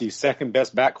 We've got the second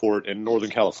best backcourt in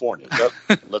Northern California.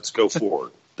 Let's go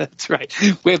forward. That's right.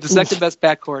 We have the second best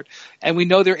backcourt, and we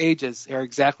know their ages are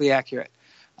exactly accurate.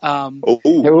 And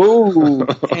something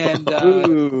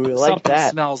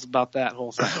smells about that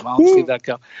whole thing. I'll see that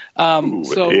go.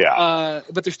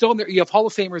 But they're still in there. You have Hall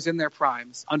of Famers in their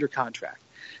primes under contract,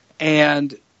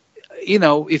 and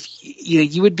if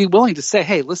you would be willing to say,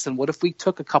 hey, listen, what if we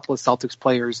took a couple of Celtics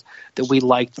players that we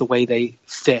liked the way they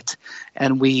fit,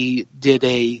 and we did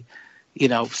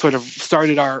sort of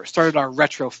started our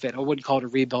retrofit. I wouldn't call it a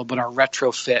rebuild, but our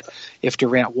retrofit if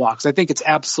Durant walks. I think it's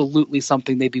absolutely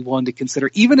something they'd be willing to consider,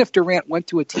 even if Durant went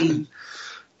to a team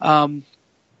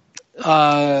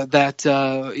that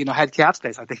had cap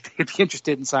space. I think they'd be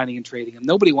interested in signing and trading him.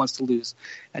 Nobody wants to lose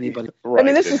anybody. Right. I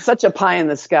mean, this is such a pie in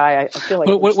the sky. I feel like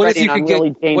what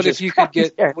if you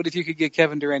could get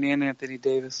Kevin Durant and Anthony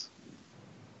Davis?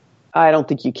 I don't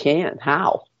think you can.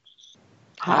 How?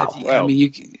 I mean,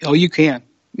 you can.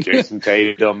 Jason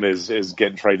Tatum is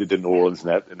getting traded to New Orleans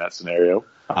in that scenario.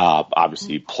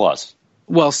 Obviously, plus.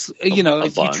 Well,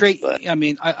 if you trade, I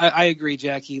mean, I agree,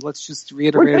 Jackie. Let's just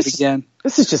reiterate it again.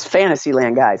 This is just fantasy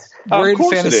land, guys. We're in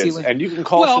fantasy land, and you can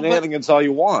call shenanigans all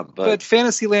you want. But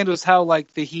fantasy land was how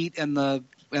the Heat and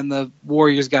the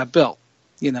Warriors got built.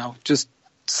 Just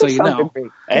so you know,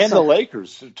 and the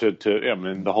Lakers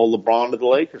the whole LeBron to the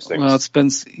Lakers thing. Well, it's been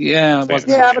but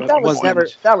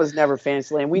that was never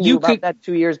fantasy land. We knew about that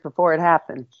 2 years before it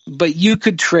happened. But you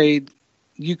could trade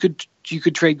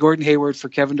Gordon Hayward for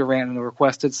Kevin Durant in a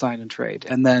requested sign and trade,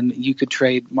 and then you could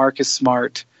trade Marcus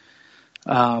Smart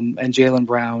and Jaylen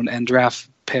Brown and draft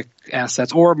pick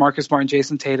assets, or Marcus Smart and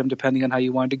Jason Tatum, depending on how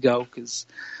you wanted to go.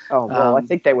 I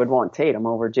think they would want Tatum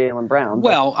over Jaylen Brown.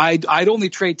 Well, I'd only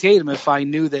trade Tatum if I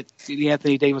knew that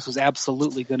Anthony Davis was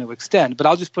absolutely going to extend. But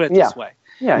I'll just put it this way: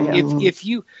 if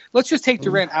you let's just take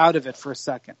Durant out of it for a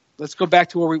second. Let's go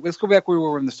back where we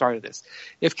were in the start of this.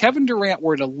 If Kevin Durant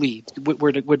were to leave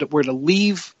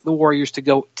the Warriors to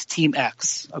go to Team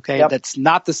X, okay, that's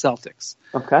not the Celtics,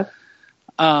 okay,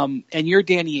 and you're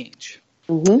Danny Ainge,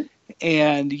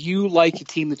 and you like a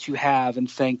team that you have,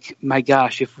 and think, my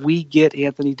gosh, if we get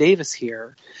Anthony Davis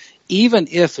here, even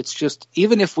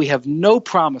if we have no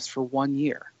promise for 1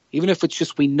 year, even if it's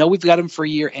just we know we've got him for a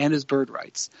year and his bird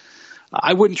rights,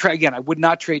 I wouldn't try again. I would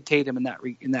not trade Tatum in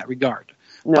that regard.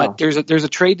 No. But there's a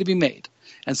trade to be made.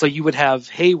 And so you would have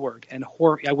Hayward and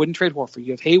I wouldn't trade Horford.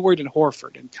 You have Hayward and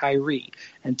Horford and Kyrie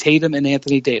and Tatum and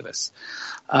Anthony Davis.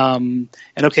 And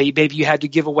okay, maybe you had to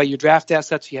give away your draft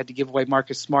assets. You had to give away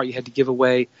Marcus Smart. You had to give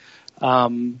away.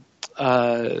 You'd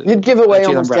give away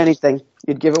almost anything.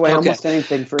 You'd give away almost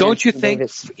anything for. Don't you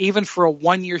think, even for a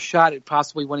 1 year shot at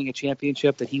possibly winning a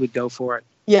championship, that he would go for it?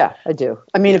 Yeah, I do.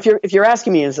 I mean, if you're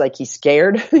asking me, is like he's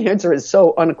scared? The answer is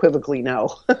so unequivocally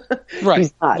no. Right.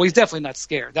 He's not. Well, he's definitely not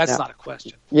scared. That's not a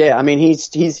question. Yeah, I mean,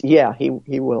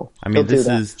 he will. I mean, this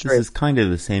is kind of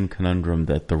the same conundrum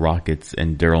that the Rockets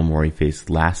and Daryl Morey faced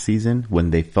last season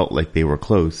when they felt like they were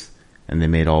close and they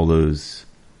made all those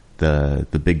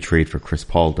the big trade for Chris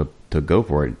Paul to go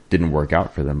for it. Didn't work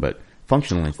out for them, but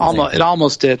functionally, it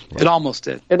almost did. Right. It almost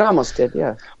did. It almost did.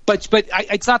 Yeah. But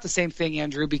it's not the same thing,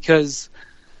 Andrew, because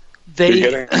they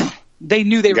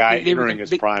knew they were entering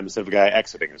his prime instead of a guy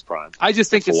exiting his prime. I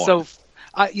just think it's so.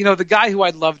 The guy who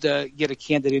I'd love to get a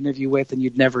candid interview with, and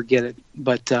you'd never get it,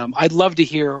 but I'd love to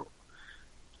hear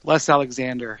Les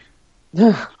Alexander.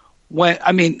 He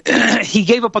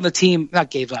gave up on the team.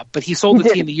 Not gave up, but he sold the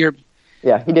team the year.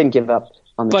 Yeah, he didn't give up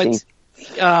on the team.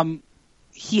 But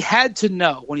he had to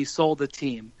know when he sold the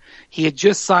team. He had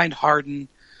just signed Harden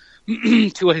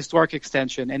to a historic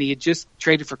extension, and he had just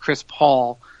traded for Chris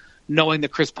Paul, knowing that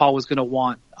Chris Paul was going to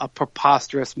want a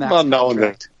preposterous max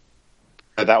contract.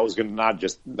 That was going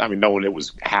to knowing it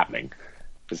was happening.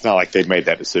 It's not like they made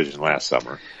that decision last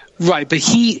summer. Right, but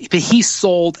he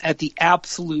sold at the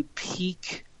absolute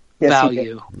peak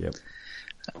value. Yep.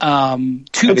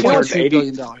 $2.2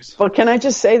 billion. But can I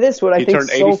just say this? He turned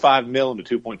 $85 million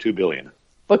to $2.2 billion.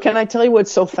 But can I tell you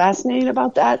what's so fascinating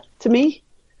about that to me?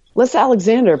 Les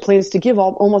Alexander plans to give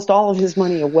almost all of his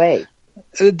money away.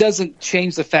 It doesn't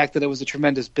change the fact that it was a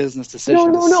tremendous business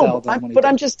decision to sell them. But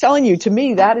I'm just telling you, to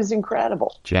me, that is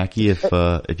incredible. Jackie,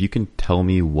 if you can tell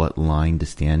me what line to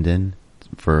stand in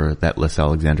for that Les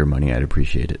Alexander money, I'd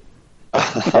appreciate it.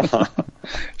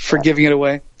 For giving it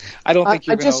away. I don't think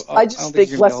you're going to. I just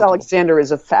think Les Alexander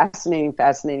is a fascinating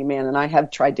man, and I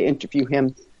have tried to interview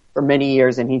him for many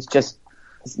years, and he's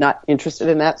not interested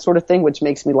in that sort of thing, which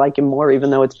makes me like him more, even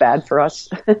though it's bad for us.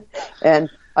 And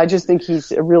I just think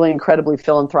he's a really incredibly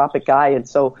philanthropic guy, and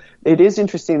so it is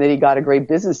interesting that he got a great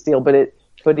business deal, but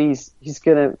he's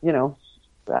gonna,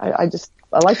 I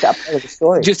like that part of the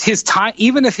story. Just his time,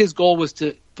 even if his goal was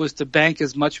to bank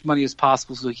as much money as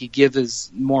possible so he could give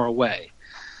more away.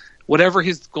 Whatever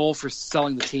his goal for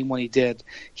selling the team when he did,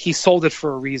 he sold it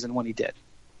for a reason when he did.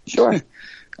 Sure.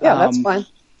 Yeah, that's fine.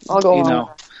 I'll go on.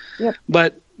 Yep.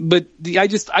 But I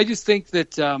just think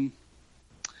that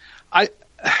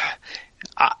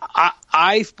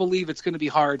I believe it's going to be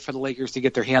hard for the Lakers to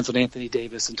get their hands on Anthony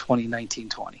Davis in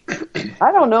 2019-20.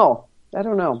 I don't know.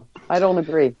 I don't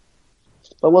agree.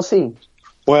 But we'll see.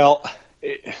 Well,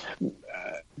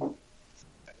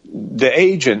 the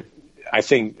agent, I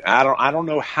think, I don't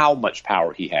know how much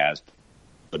power he has,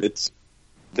 but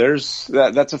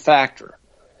that's a factor.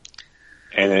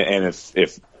 And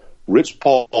if Rich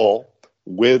Paul,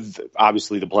 with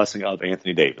obviously the blessing of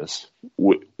Anthony Davis,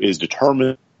 is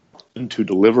determined to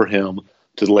deliver him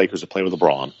to the Lakers to play with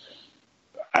LeBron,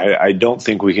 I don't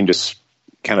think we can just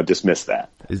kind of dismiss that.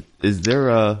 Is there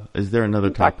another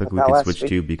topic we can switch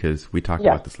to, because we talked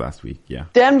about this last week? Yeah.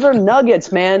 Denver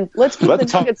Nuggets, man. Let's give the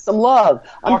Nuggets some love.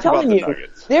 I'm telling you,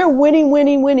 they're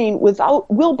winning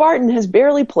without Will Barton has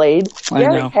barely played.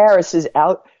 Gary Harris is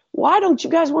out. Why don't you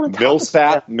guys want to talk about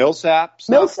that?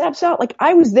 Millsap's out. Like,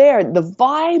 I was there. The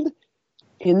vibe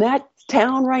in that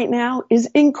town right now is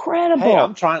incredible. Hey,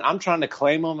 I'm trying to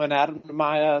claim them and add them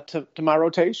to my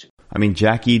rotation. I mean,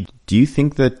 Jackie, do you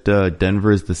think that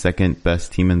Denver is the second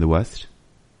best team in the West?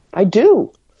 I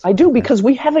do, because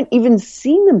we haven't even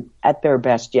seen them at their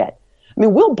best yet. I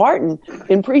mean, Will Barton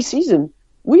in preseason,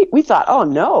 we thought, oh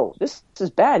no, this is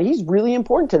bad. He's really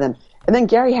important to them. And then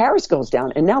Gary Harris goes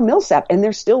down, and now Millsap, and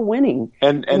they're still winning.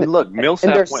 And look,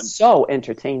 Millsap they're so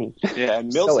entertaining. Yeah,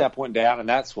 and Millsap went down, and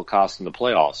that's what cost them the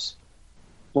playoffs.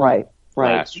 Right.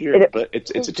 Last year, but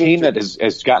it's a team that has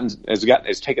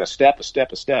taken a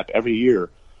step every year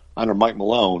under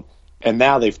MacMullan, and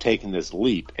now they've taken this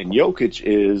leap. And Jokic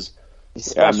is,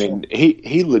 I mean,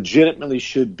 he legitimately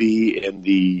should be in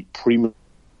the premature,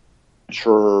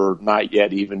 not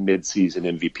yet even mid-season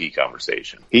MVP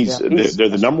conversation. They're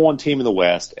the number one team in the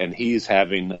West, and he's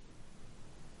having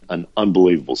an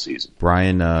unbelievable season.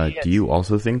 Brian, do you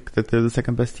also think that they're the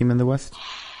second best team in the West?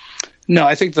 No,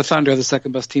 I think the Thunder are the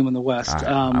second best team in the West.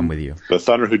 I'm with you. The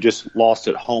Thunder, who just lost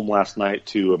at home last night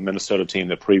to a Minnesota team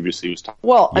that previously was top.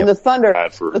 Well, and the Thunder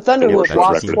who have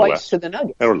lost twice to the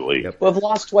Nuggets. Or the league. Who have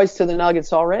lost twice to the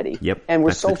Nuggets already. Yep. And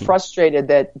we're so frustrated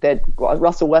that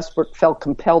Russell Westbrook felt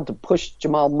compelled to push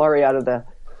Jamal Murray out of the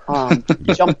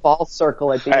jump ball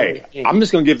circle at the end of the game. I'm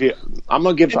just going to give you. By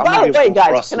the way,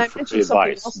 guys, can I mention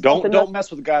advice? Something else? Don't mess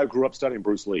with the guy who grew up studying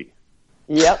Bruce Lee.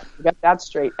 Yep, got that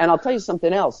straight. And I'll tell you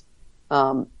something else.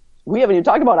 we haven't even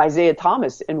talked about Isaiah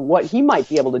Thomas and what he might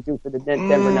be able to do for the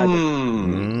Denver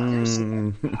Nuggets.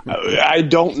 I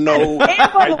don't know.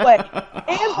 And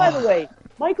by the way,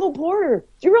 Michael Porter.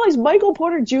 Do you realize Michael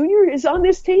Porter Jr. is on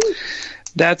this team?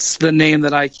 That's the name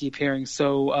that I keep hearing.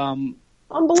 So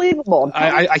unbelievable.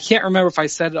 I can't remember if I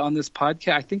said it on this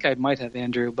podcast. I think I might have,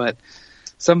 Andrew, but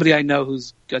somebody I know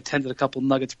who's attended a couple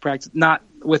Nuggets practice, not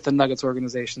with the Nuggets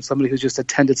organization, somebody who's just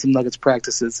attended some Nuggets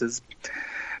practices has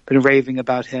been raving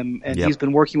about him. And he's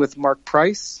been working with Mark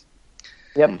Price.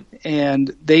 Yep.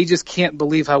 And they just can't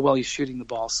believe how well he's shooting the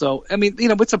ball. So, I mean,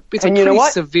 it's a pretty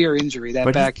severe injury,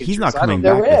 that back injury. He's not coming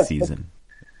back this season.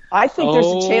 I think there's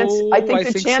a chance. I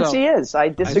think the chance so. He is. I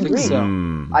disagree.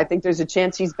 I think there's a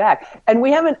chance he's back. And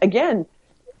we haven't, again,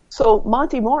 so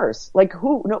Monty Morris,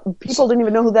 people didn't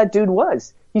even know who that dude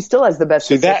was. He still has the best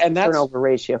turnover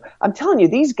ratio. I'm telling you,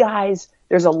 these guys,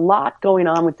 there's a lot going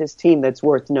on with this team that's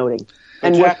worth noting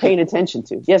and worth paying attention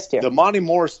to. Yes, dear. The Monty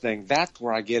Morris thing, that's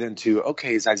where I get into,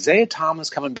 okay, is Isaiah Thomas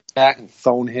coming back and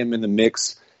throwing him in the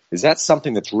mix? Is that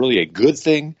something that's really a good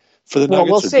thing for the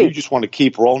Nuggets? We'll see. Do you just want to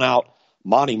keep rolling out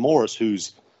Monty Morris,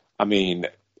 who's, been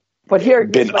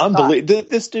unbelievable.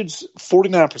 This dude's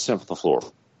 49% from the floor.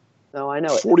 No, I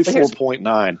know it.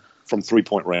 44.9 from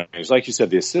three-point range. Like you said,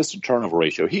 the assist-to-turnover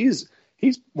ratio. He's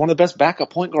one of the best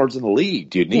backup point guards in the league.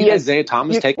 Do you need Isaiah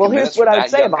Thomas taking minutes from that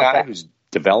young guy who's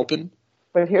developing?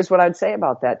 But here's what I'd say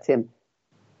about that, Tim.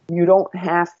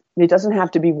 It doesn't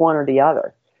have to be one or the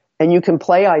other. And you can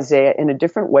play Isaiah in a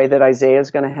different way that Isaiah is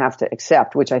going to have to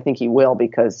accept, which I think he will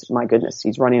because, my goodness,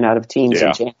 he's running out of teams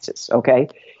and chances, okay?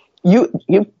 You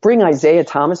bring Isaiah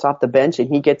Thomas off the bench and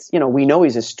he gets, we know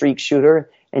he's a streak shooter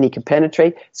and he can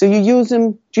penetrate. So you use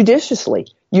him judiciously.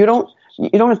 You don't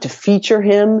have to feature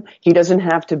him. He doesn't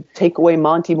have to take away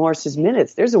Monty Morris's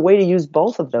minutes. There's a way to use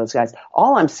both of those guys.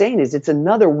 All I'm saying is it's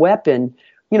another weapon,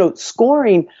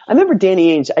 scoring. I remember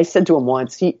Danny Ainge, I said to him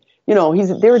once,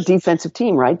 they're a defensive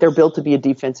team, right? They're built to be a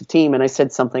defensive team. And I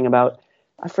said something about,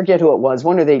 I forget who it was,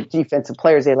 one of the defensive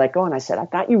players they let go. And I said, I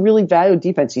thought you really valued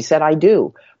defense. He said, I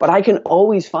do, but I can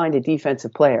always find a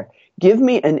defensive player. Give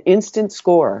me an instant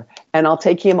scorer and I'll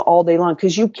take him all day long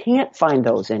because you can't find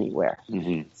those anywhere.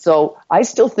 Mm-hmm. So I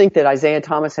still think that Isaiah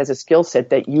Thomas has a skill set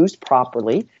that used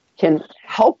properly can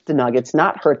help the Nuggets,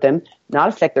 not hurt them, not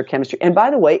affect their chemistry. And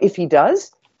by the way, if he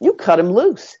does, you cut him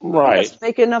loose. Right. He doesn't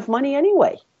make enough money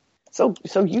anyway. So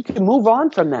you can move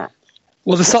on from that.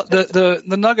 Well, the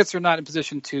Nuggets are not in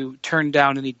position to turn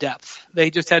down any depth.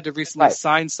 They just had to recently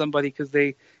sign somebody because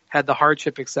they had the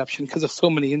hardship exception because of so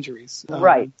many injuries.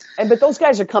 Right. But those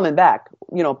guys are coming back.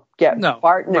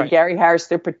 Barton and Gary Harris,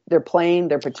 they're playing,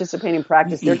 they're participating in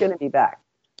practice. They're going to be back.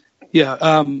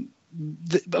 Yeah.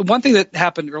 One thing that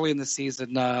happened early in the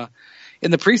season,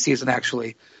 in the preseason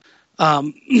actually,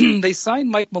 they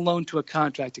signed MacMullan to a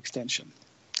contract extension.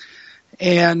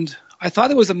 And I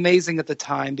thought it was amazing at the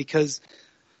time because,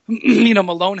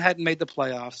 Malone hadn't made the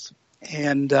playoffs.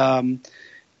 And,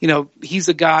 he's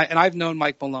a guy, and I've known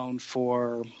MacMullan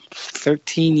for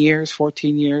 14 years.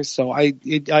 So I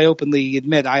openly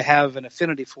admit I have an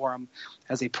affinity for him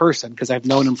as a person because I've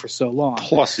known him for so long.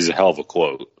 Plus, he's a hell of a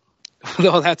quote.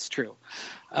 No, that's true.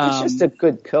 He's just a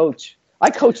good coach. I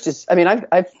coached his,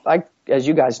 I as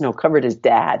you guys know, covered his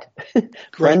dad.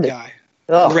 Great guy.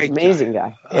 Oh, great amazing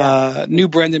guy. Yeah. Knew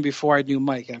Brendan before I knew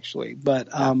Mike, actually. But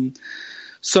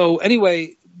so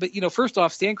anyway, first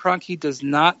off, Stan Kroenke does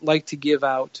not like to give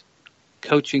out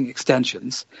coaching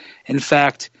extensions. In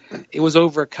fact, it was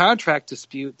over a contract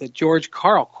dispute that George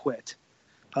Karl quit.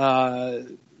 He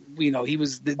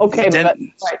was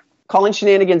calling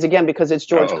shenanigans again because it's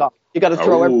George Karl. You got to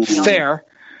throw everything.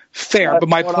 Fair. But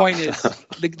my point is,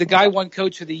 the guy won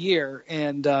Coach of the Year,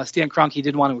 and Stan Kroenke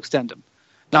didn't want to extend him.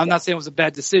 Now, I'm not saying it was a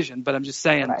bad decision, but I'm just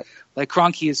saying,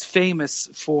 Kroenke is famous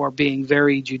for being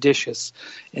very judicious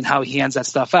in how he hands that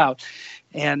stuff out.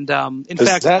 And in fact,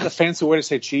 is that a fancy way to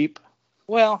say cheap?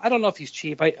 Well, I don't know if he's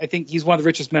cheap. I think he's one of the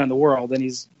richest men in the world, and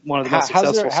he's one of the most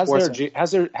successful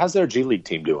sportsmen. How's their G League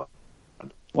team doing?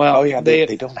 Well, they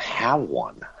don't have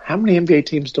one. How many NBA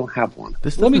teams don't have one?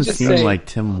 This doesn't seem like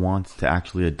Tim wants to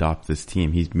actually adopt this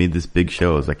team. He's made this big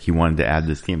show. It's like he wanted to add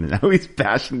this team, and now he's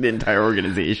bashing the entire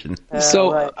organization.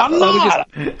 I'm not.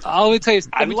 Let me tell you.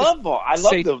 I love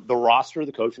the roster,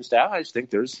 the coaching staff. I just think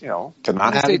there's, to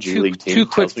not have a G League team. Two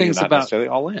quick things not about necessarily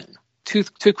all in.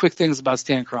 Two quick things about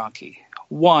Stan Kroenke.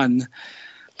 One,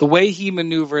 the way he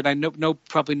maneuvered, I know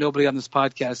probably nobody on this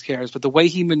podcast cares, but the way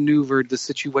he maneuvered the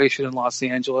situation in Los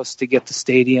Angeles to get the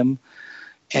stadium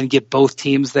and get both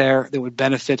teams there that would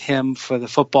benefit him for the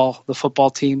football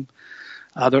team,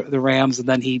 the Rams, and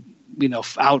then he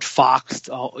outfoxed,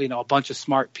 a bunch of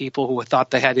smart people who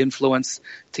thought they had influence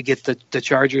to get the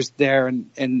Chargers there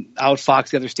and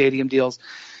outfox the other stadium deals.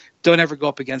 Don't ever go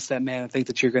up against that man and think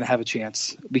that you're going to have a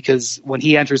chance, because when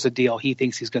he enters a deal, he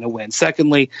thinks he's going to win.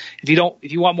 Secondly,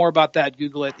 if you want more about that,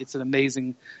 Google it. It's an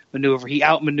amazing maneuver. He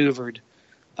outmaneuvered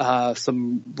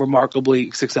some remarkably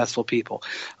successful people.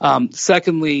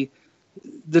 Secondly,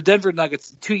 the Denver Nuggets,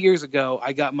 2 years ago,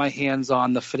 I got my hands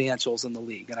on the financials in the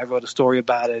league, and I wrote a story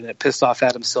about it, and it pissed off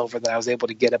Adam Silver that I was able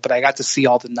to get it, but I got to see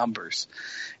all the numbers.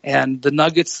 And the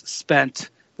Nuggets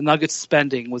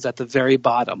spending was at the very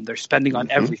bottom. They're spending on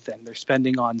everything. They're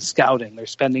spending on scouting. They're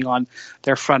spending on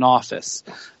their front office.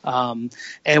 And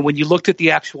when you looked at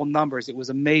the actual numbers, it was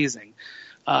amazing.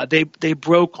 They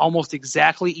broke almost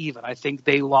exactly even. I think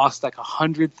they lost like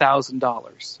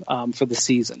 $100,000 for the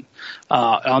season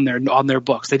on their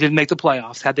books. They didn't make the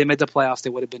playoffs. Had they made the playoffs,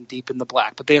 they would have been deep in the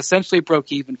black. But they essentially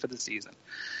broke even for the season.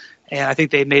 And I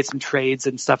think they made some trades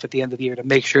and stuff at the end of the year to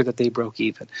make sure that they broke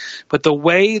even. But the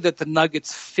way that the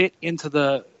Nuggets fit into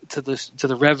the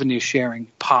revenue sharing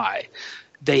pie,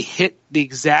 they hit the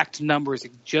exact numbers,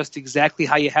 just exactly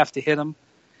how you have to hit them,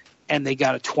 and they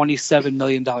got a $27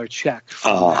 million check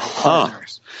from their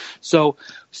partners. So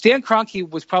Stan Kroenke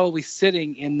was probably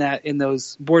sitting in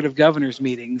those board of governors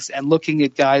meetings and looking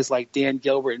at guys like Dan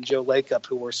Gilbert and Joe Lacob,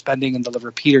 who were spending in the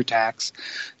repeater tax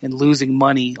and losing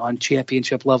money on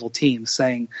championship level teams,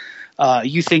 saying,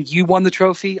 you think you won the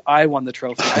trophy? I won the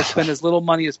trophy. I spent as little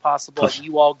money as possible, and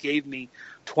you all gave me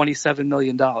 $27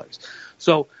 million.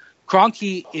 So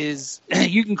Kroenke is,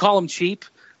 you can call him cheap.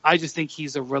 I just think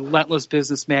he's a relentless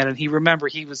businessman, and he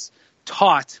was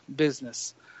taught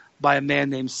business by a man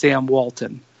named Sam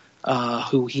Walton,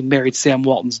 who he married Sam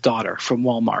Walton's daughter from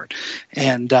Walmart.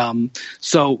 And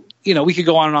so, we could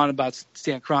go on and on about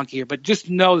Stan Kroenke here, but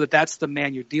just know that that's the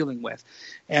man you're dealing with.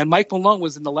 And Mike Malone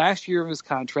was in the last year of his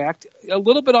contract, a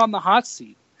little bit on the hot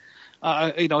seat.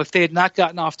 If they had not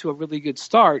gotten off to a really good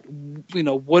start,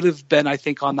 would have been, I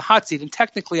think, on the hot seat. And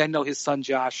technically, I know his son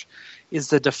Josh is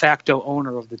the de facto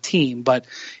owner of the team, but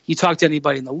you talk to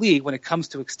anybody in the league, when it comes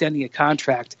to extending a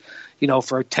contract,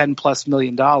 for $10+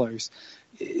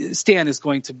 million, Stan is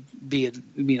going to be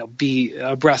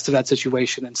abreast of that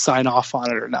situation and sign off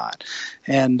on it or not.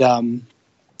 And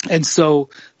so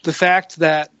the fact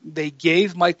that they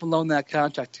gave Mike Malone that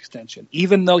contract extension,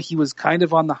 even though he was kind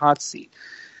of on the hot seat,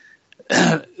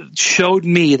 showed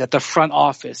me that the front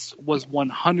office was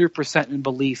 100% in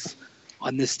belief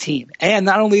on this team. And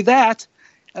not only that,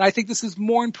 and I think this is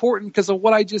more important because of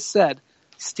what I just said,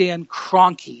 Stan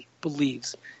Kroenke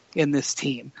believes in this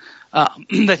team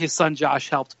that his son Josh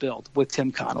helped build with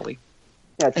Tim Connolly.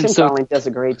 Yeah, Tim Connolly does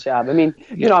a great job. I mean,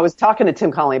 I was talking to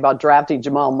Tim Connolly about drafting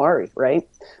Jamal Murray, right?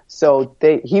 So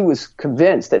he was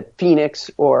convinced that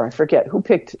Phoenix, or I forget who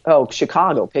picked,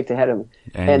 Chicago picked ahead of him.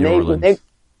 And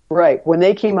when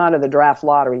they came out of the draft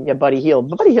lottery, Buddy Hield.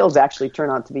 But Buddy Hield's actually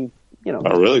turned out to be,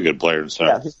 a really good player.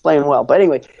 Yeah, he's playing well. But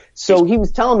anyway, so he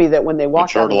was telling me that when they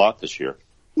walked out, matured a lot this year.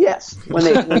 Yes, when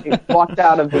they walked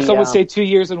out of the. Some would say 2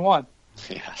 years and one.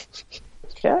 Yeah.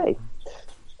 Okay.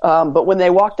 But when they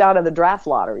walked out of the draft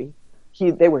lottery,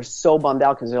 they were so bummed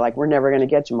out because they're like, we're never going to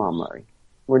get Jamal Murray.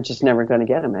 We're just never going to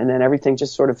get him. And then everything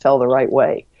just sort of fell the right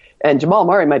way. And Jamal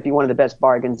Murray might be one of the best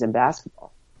bargains in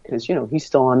basketball because, he's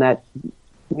still on that.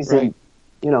 He's right.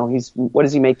 What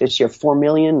does he make this year? $4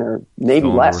 million or maybe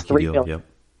less? $3 million. Yep.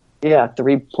 Yeah,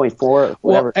 3.4 or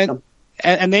whatever. Well,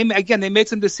 and they made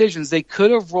some decisions. They could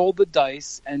have rolled the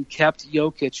dice and kept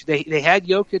Jokic. They had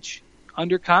Jokic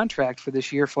under contract for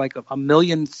this year for like $1.5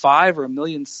 million or $1.6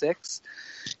 million.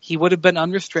 He would have been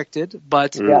unrestricted,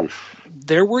 but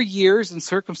there were years and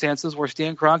circumstances where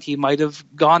Stan Kroenke might have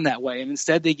gone that way, and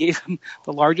instead they gave him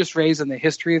the largest raise in the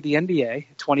history of the NBA,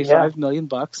 $25 million.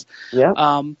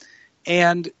 Yeah.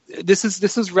 And this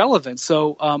is relevant.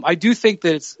 So I do think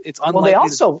that it's unlikely.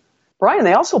 Well,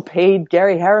 they also paid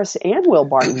Gary Harris and Will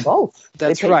Barton both.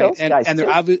 That's right,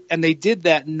 and they did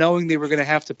that knowing they were going to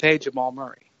have to pay Jamal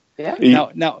Murray.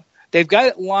 Yeah. Now they've got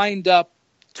it lined up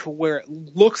to where it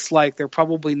looks like they're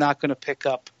probably not going to pick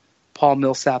up Paul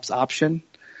Millsap's option.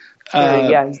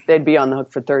 They'd be on the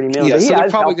hook for $30 million. Yeah, so they're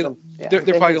probably going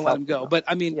to let him go. But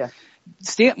I mean,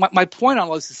 Stan. My point on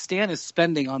this is Stan is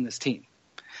spending on this team.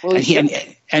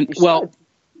 Well,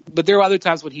 but there are other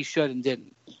times when he should and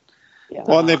didn't. Yeah.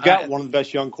 Well, and they've got one of the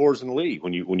best young cores in the league.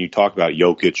 When you talk about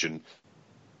Jokic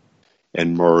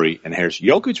and Murray and Harris,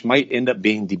 Jokic might end up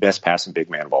being the best passing big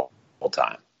man of all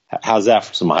time. How's that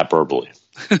for some hyperbole?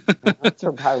 That's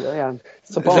no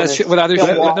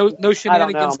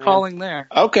shenanigans calling there.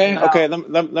 Okay, okay.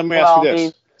 Let me ask you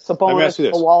this.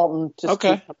 Sabonis, Walton, just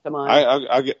keep up to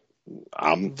mind.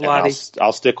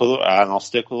 I'll stick with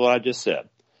what I just said.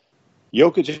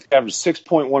 Jokic averaged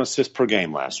 6.1 assists per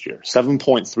game last year,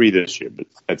 7.3 this year, but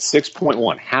at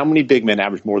 6.1, how many big men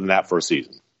average more than that for a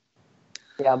season?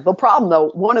 Yeah, the problem, though,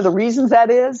 one of the reasons that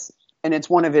is, and it's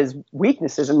one of his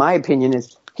weaknesses, in my opinion,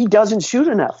 is he doesn't shoot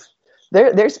enough.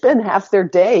 They spend half their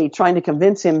day trying to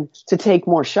convince him to take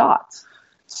more shots.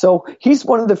 So he's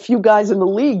one of the few guys in the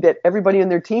league that everybody on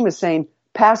their team is saying,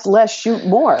 pass less, shoot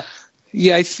more.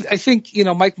 Yeah, I think,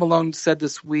 MacMullan said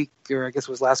this week, or I guess it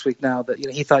was last week now, that,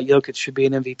 he thought Jokic should be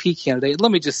an MVP candidate. Let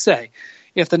me just say,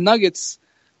 if the Nuggets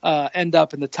end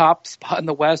up in the top spot in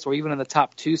the West, or even in the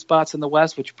top 2 spots in the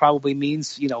West, which probably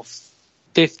means,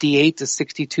 58 to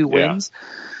 62 wins,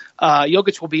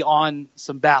 Jokic will be on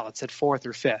some ballots at 4th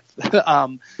or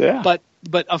 5th.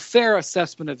 But a fair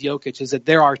assessment of Jokic is that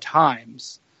there are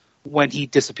times when he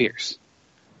disappears.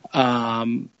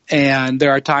 And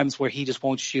there are times where he just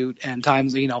won't shoot, and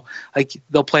times, like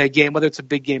they'll play a game, whether it's a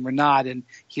big game or not, and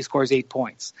he scores 8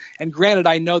 points. And granted,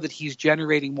 I know that he's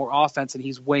generating more offense and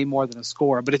he's way more than a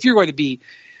scorer. But if you're going to be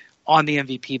on the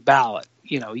MVP ballot,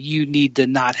 you need to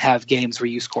not have games where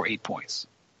you score 8 points.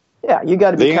 Yeah, you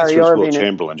got to be Kyrie Irving. The answer is Will Irving.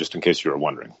 Chamberlain, just in case you were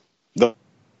wondering. The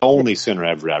only center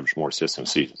ever averaged more assists in a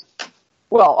season.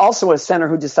 Well, also a center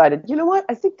who decided, you know what,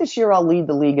 I think this year I'll lead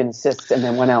the league in assists, and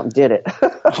then went out and did it.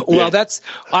 Well,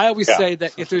 I always say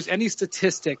that if there's any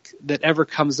statistic that ever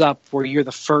comes up where you're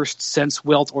the first since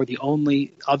Wilt or the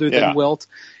only other than Wilt,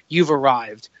 you've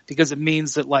arrived, because it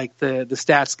means that like the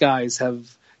stats guys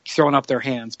have thrown up their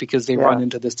hands because they run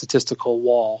into the statistical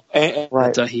wall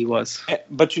that he was.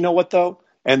 But you know what, though?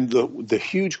 And the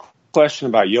huge question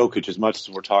about Jokic, as much as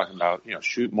we're talking about,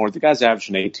 shoot more, the guy's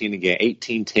averaging 18 a game,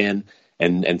 18, 10,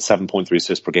 and 7.3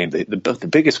 assists per game. The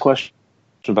biggest question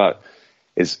about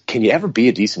is, can you ever be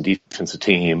a decent defensive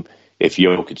team if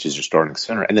Jokic is your starting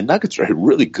center? And the Nuggets are a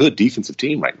really good defensive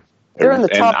team right now. They're in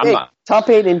the top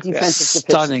eight in defensive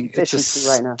efficiency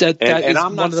right now. That is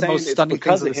one of the most stunning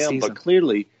things of the season. But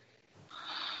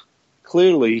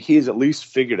clearly he's at least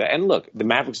figured out. And look, the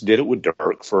Mavericks did it with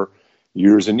Dirk for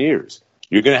years and years.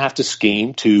 You're going to have to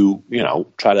scheme to,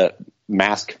 try to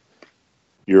mask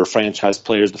your franchise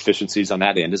player's deficiencies on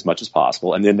that end as much as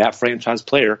possible. And then that franchise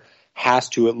player has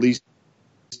to at least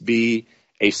be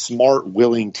a smart,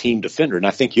 willing team defender. And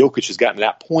I think Jokic has gotten to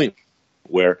that point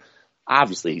where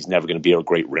obviously he's never going to be a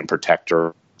great rim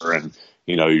protector. And,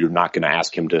 you're not going to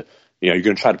ask him to, you're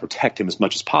going to try to protect him as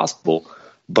much as possible.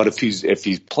 But if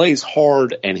he plays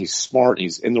hard and he's smart, and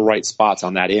he's in the right spots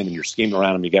on that end, and you're scheming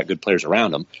around him, you got good players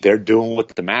around him, they're doing what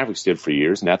the Mavericks did for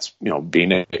years. And that's,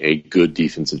 being a good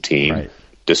defensive team. Right.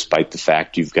 Despite the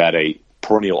fact you've got a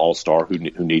perennial all-star who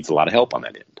needs a lot of help on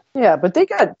that end. Yeah, but they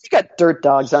got dirt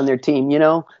dogs on their team,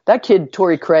 That kid,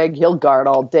 Torrey Craig, he'll guard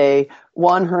all day.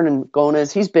 Juan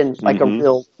Hernan-Gomez, he's been like a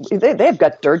real – they've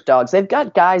got dirt dogs. They've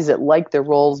got guys that like their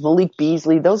roles. Malik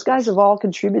Beasley, those guys have all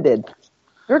contributed.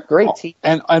 They're a great team.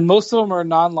 And most of them are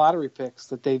non-lottery picks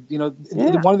that they've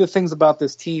one of the things about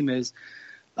this team is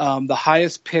the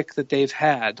highest pick that they've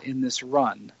had in this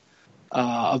run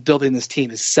of building this team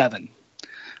is 7.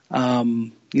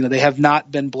 They have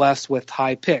not been blessed with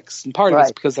high picks, and part of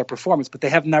it's because of their performance, but they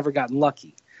have never gotten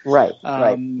lucky. Right.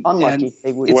 Unlucky.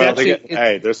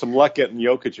 There's some luck getting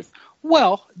Jokic.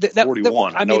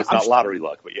 41. I know it's not lottery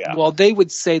luck, but yeah. Well, they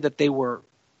would say that they were,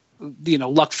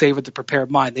 luck favored the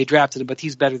prepared mind. They drafted him, but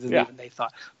he's better than even they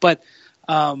thought. But,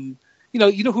 who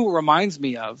it reminds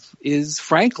me of is,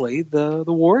 frankly, the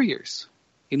Warriors.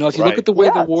 If you look at the way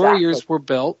the Warriors were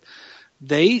built,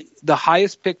 the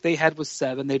highest pick they had was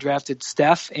 7. They drafted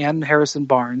Steph and Harrison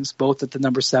Barnes, both at the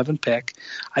number 7 pick.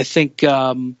 I think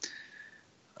now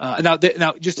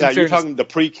you're talking the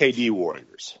pre-KD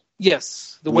Warriors.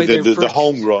 Yes, the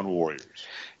homegrown Warriors.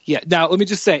 Yeah. Now let me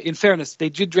just say, in fairness, they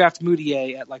did draft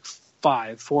Moutier at like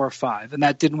 4 or 5, and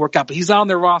that didn't work out. But he's on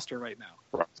their roster right now.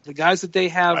 Right. The guys that they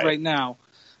have right now,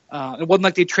 it wasn't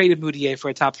like they traded Moutier for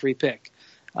a top 3 pick.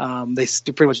 They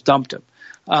pretty much dumped him.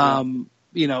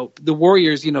 The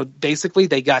Warriors, basically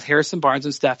they got Harrison Barnes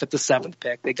and Steph at the 7th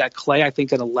pick. They got Clay, I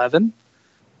think, at 11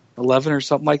 or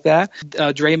something like that.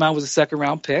 Draymond was a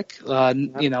 2nd-round pick,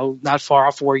 not far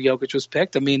off where Jokic was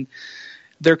picked. I mean,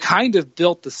 they're kind of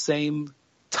built the same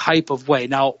type of way.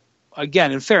 Now,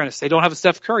 again, in fairness, they don't have a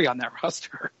Steph Curry on that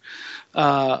roster.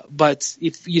 But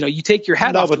if, you take your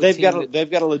hat off. No, but they've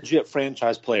got a legit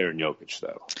franchise player in Jokic,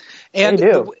 though. And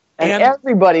they do. And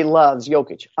everybody loves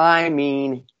Jokic. I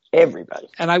mean, everybody.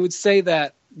 And I would say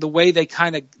that the way they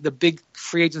the big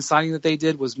free agent signing that they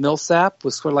did was Millsap,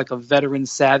 was sort of like a veteran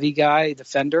savvy guy,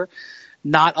 defender,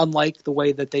 not unlike the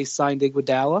way that they signed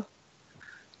Iguodala.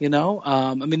 You know,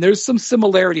 I mean, there's some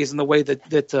similarities in the way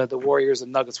that the Warriors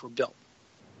and Nuggets were built.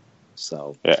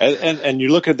 So, yeah, and you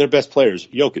look at their best players.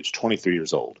 Jokic, 23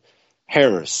 years old.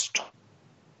 Harris,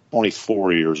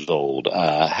 24 years old.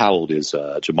 How old is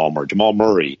Jamal Murray? Jamal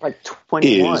Murray, like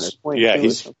 21 or 22. Yeah,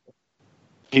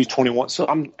 he's 21. So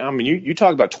I mean, you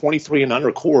talk about 23 and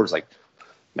under cores. Like,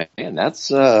 man,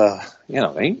 that's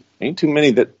ain't too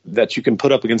many that you can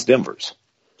put up against Denver's.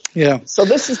 yeah. So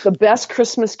this is the best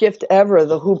Christmas gift ever,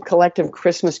 the Hoop Collective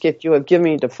Christmas gift you have given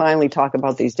me to finally talk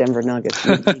about these Denver Nuggets.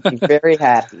 You'd be very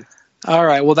happy. All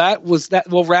right. Well, that was that.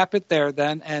 We'll wrap it there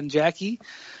then. And Jackie,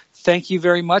 thank you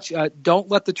very much. Don't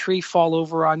let the tree fall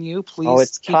over on you, please. Oh,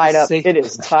 it's tied up. It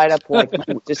is tied up like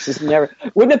this is never.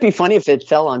 Wouldn't it be funny if it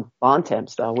fell on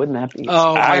Bontemps, though? Wouldn't that be?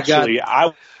 Oh, actually, my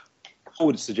God. I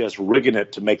would suggest rigging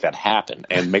it to make that happen,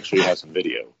 and make sure you have some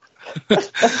video.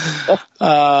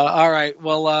 All right.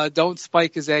 Well, don't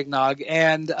spike his eggnog,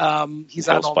 and he's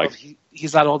not old enough.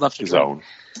 He's not old enough to drink.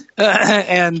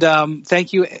 And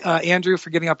thank you, Andrew, for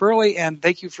getting up early, and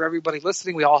thank you for everybody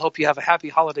listening. We all hope you have a happy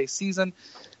holiday season,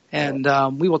 and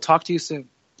we will talk to you soon.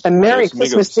 And Merry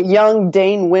Christmas to young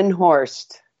Dane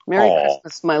Windhorst. Merry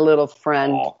Christmas, my little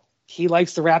friend. Aww. He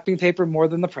likes the wrapping paper more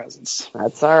than the presents.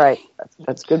 That's all right.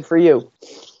 That's good for you.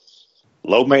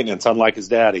 Low maintenance, unlike his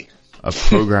daddy. A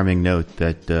programming note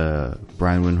that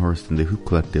Brian Windhorst and the Hoop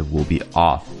Collective will be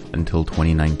off until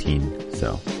 2019.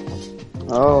 So,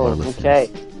 okay.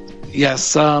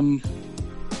 Yes,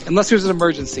 unless there's an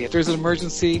emergency. If there's an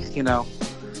emergency,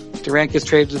 Durant gets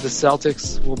traded to the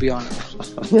Celtics, we'll be on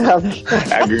it. Yeah.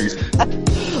 Agrees.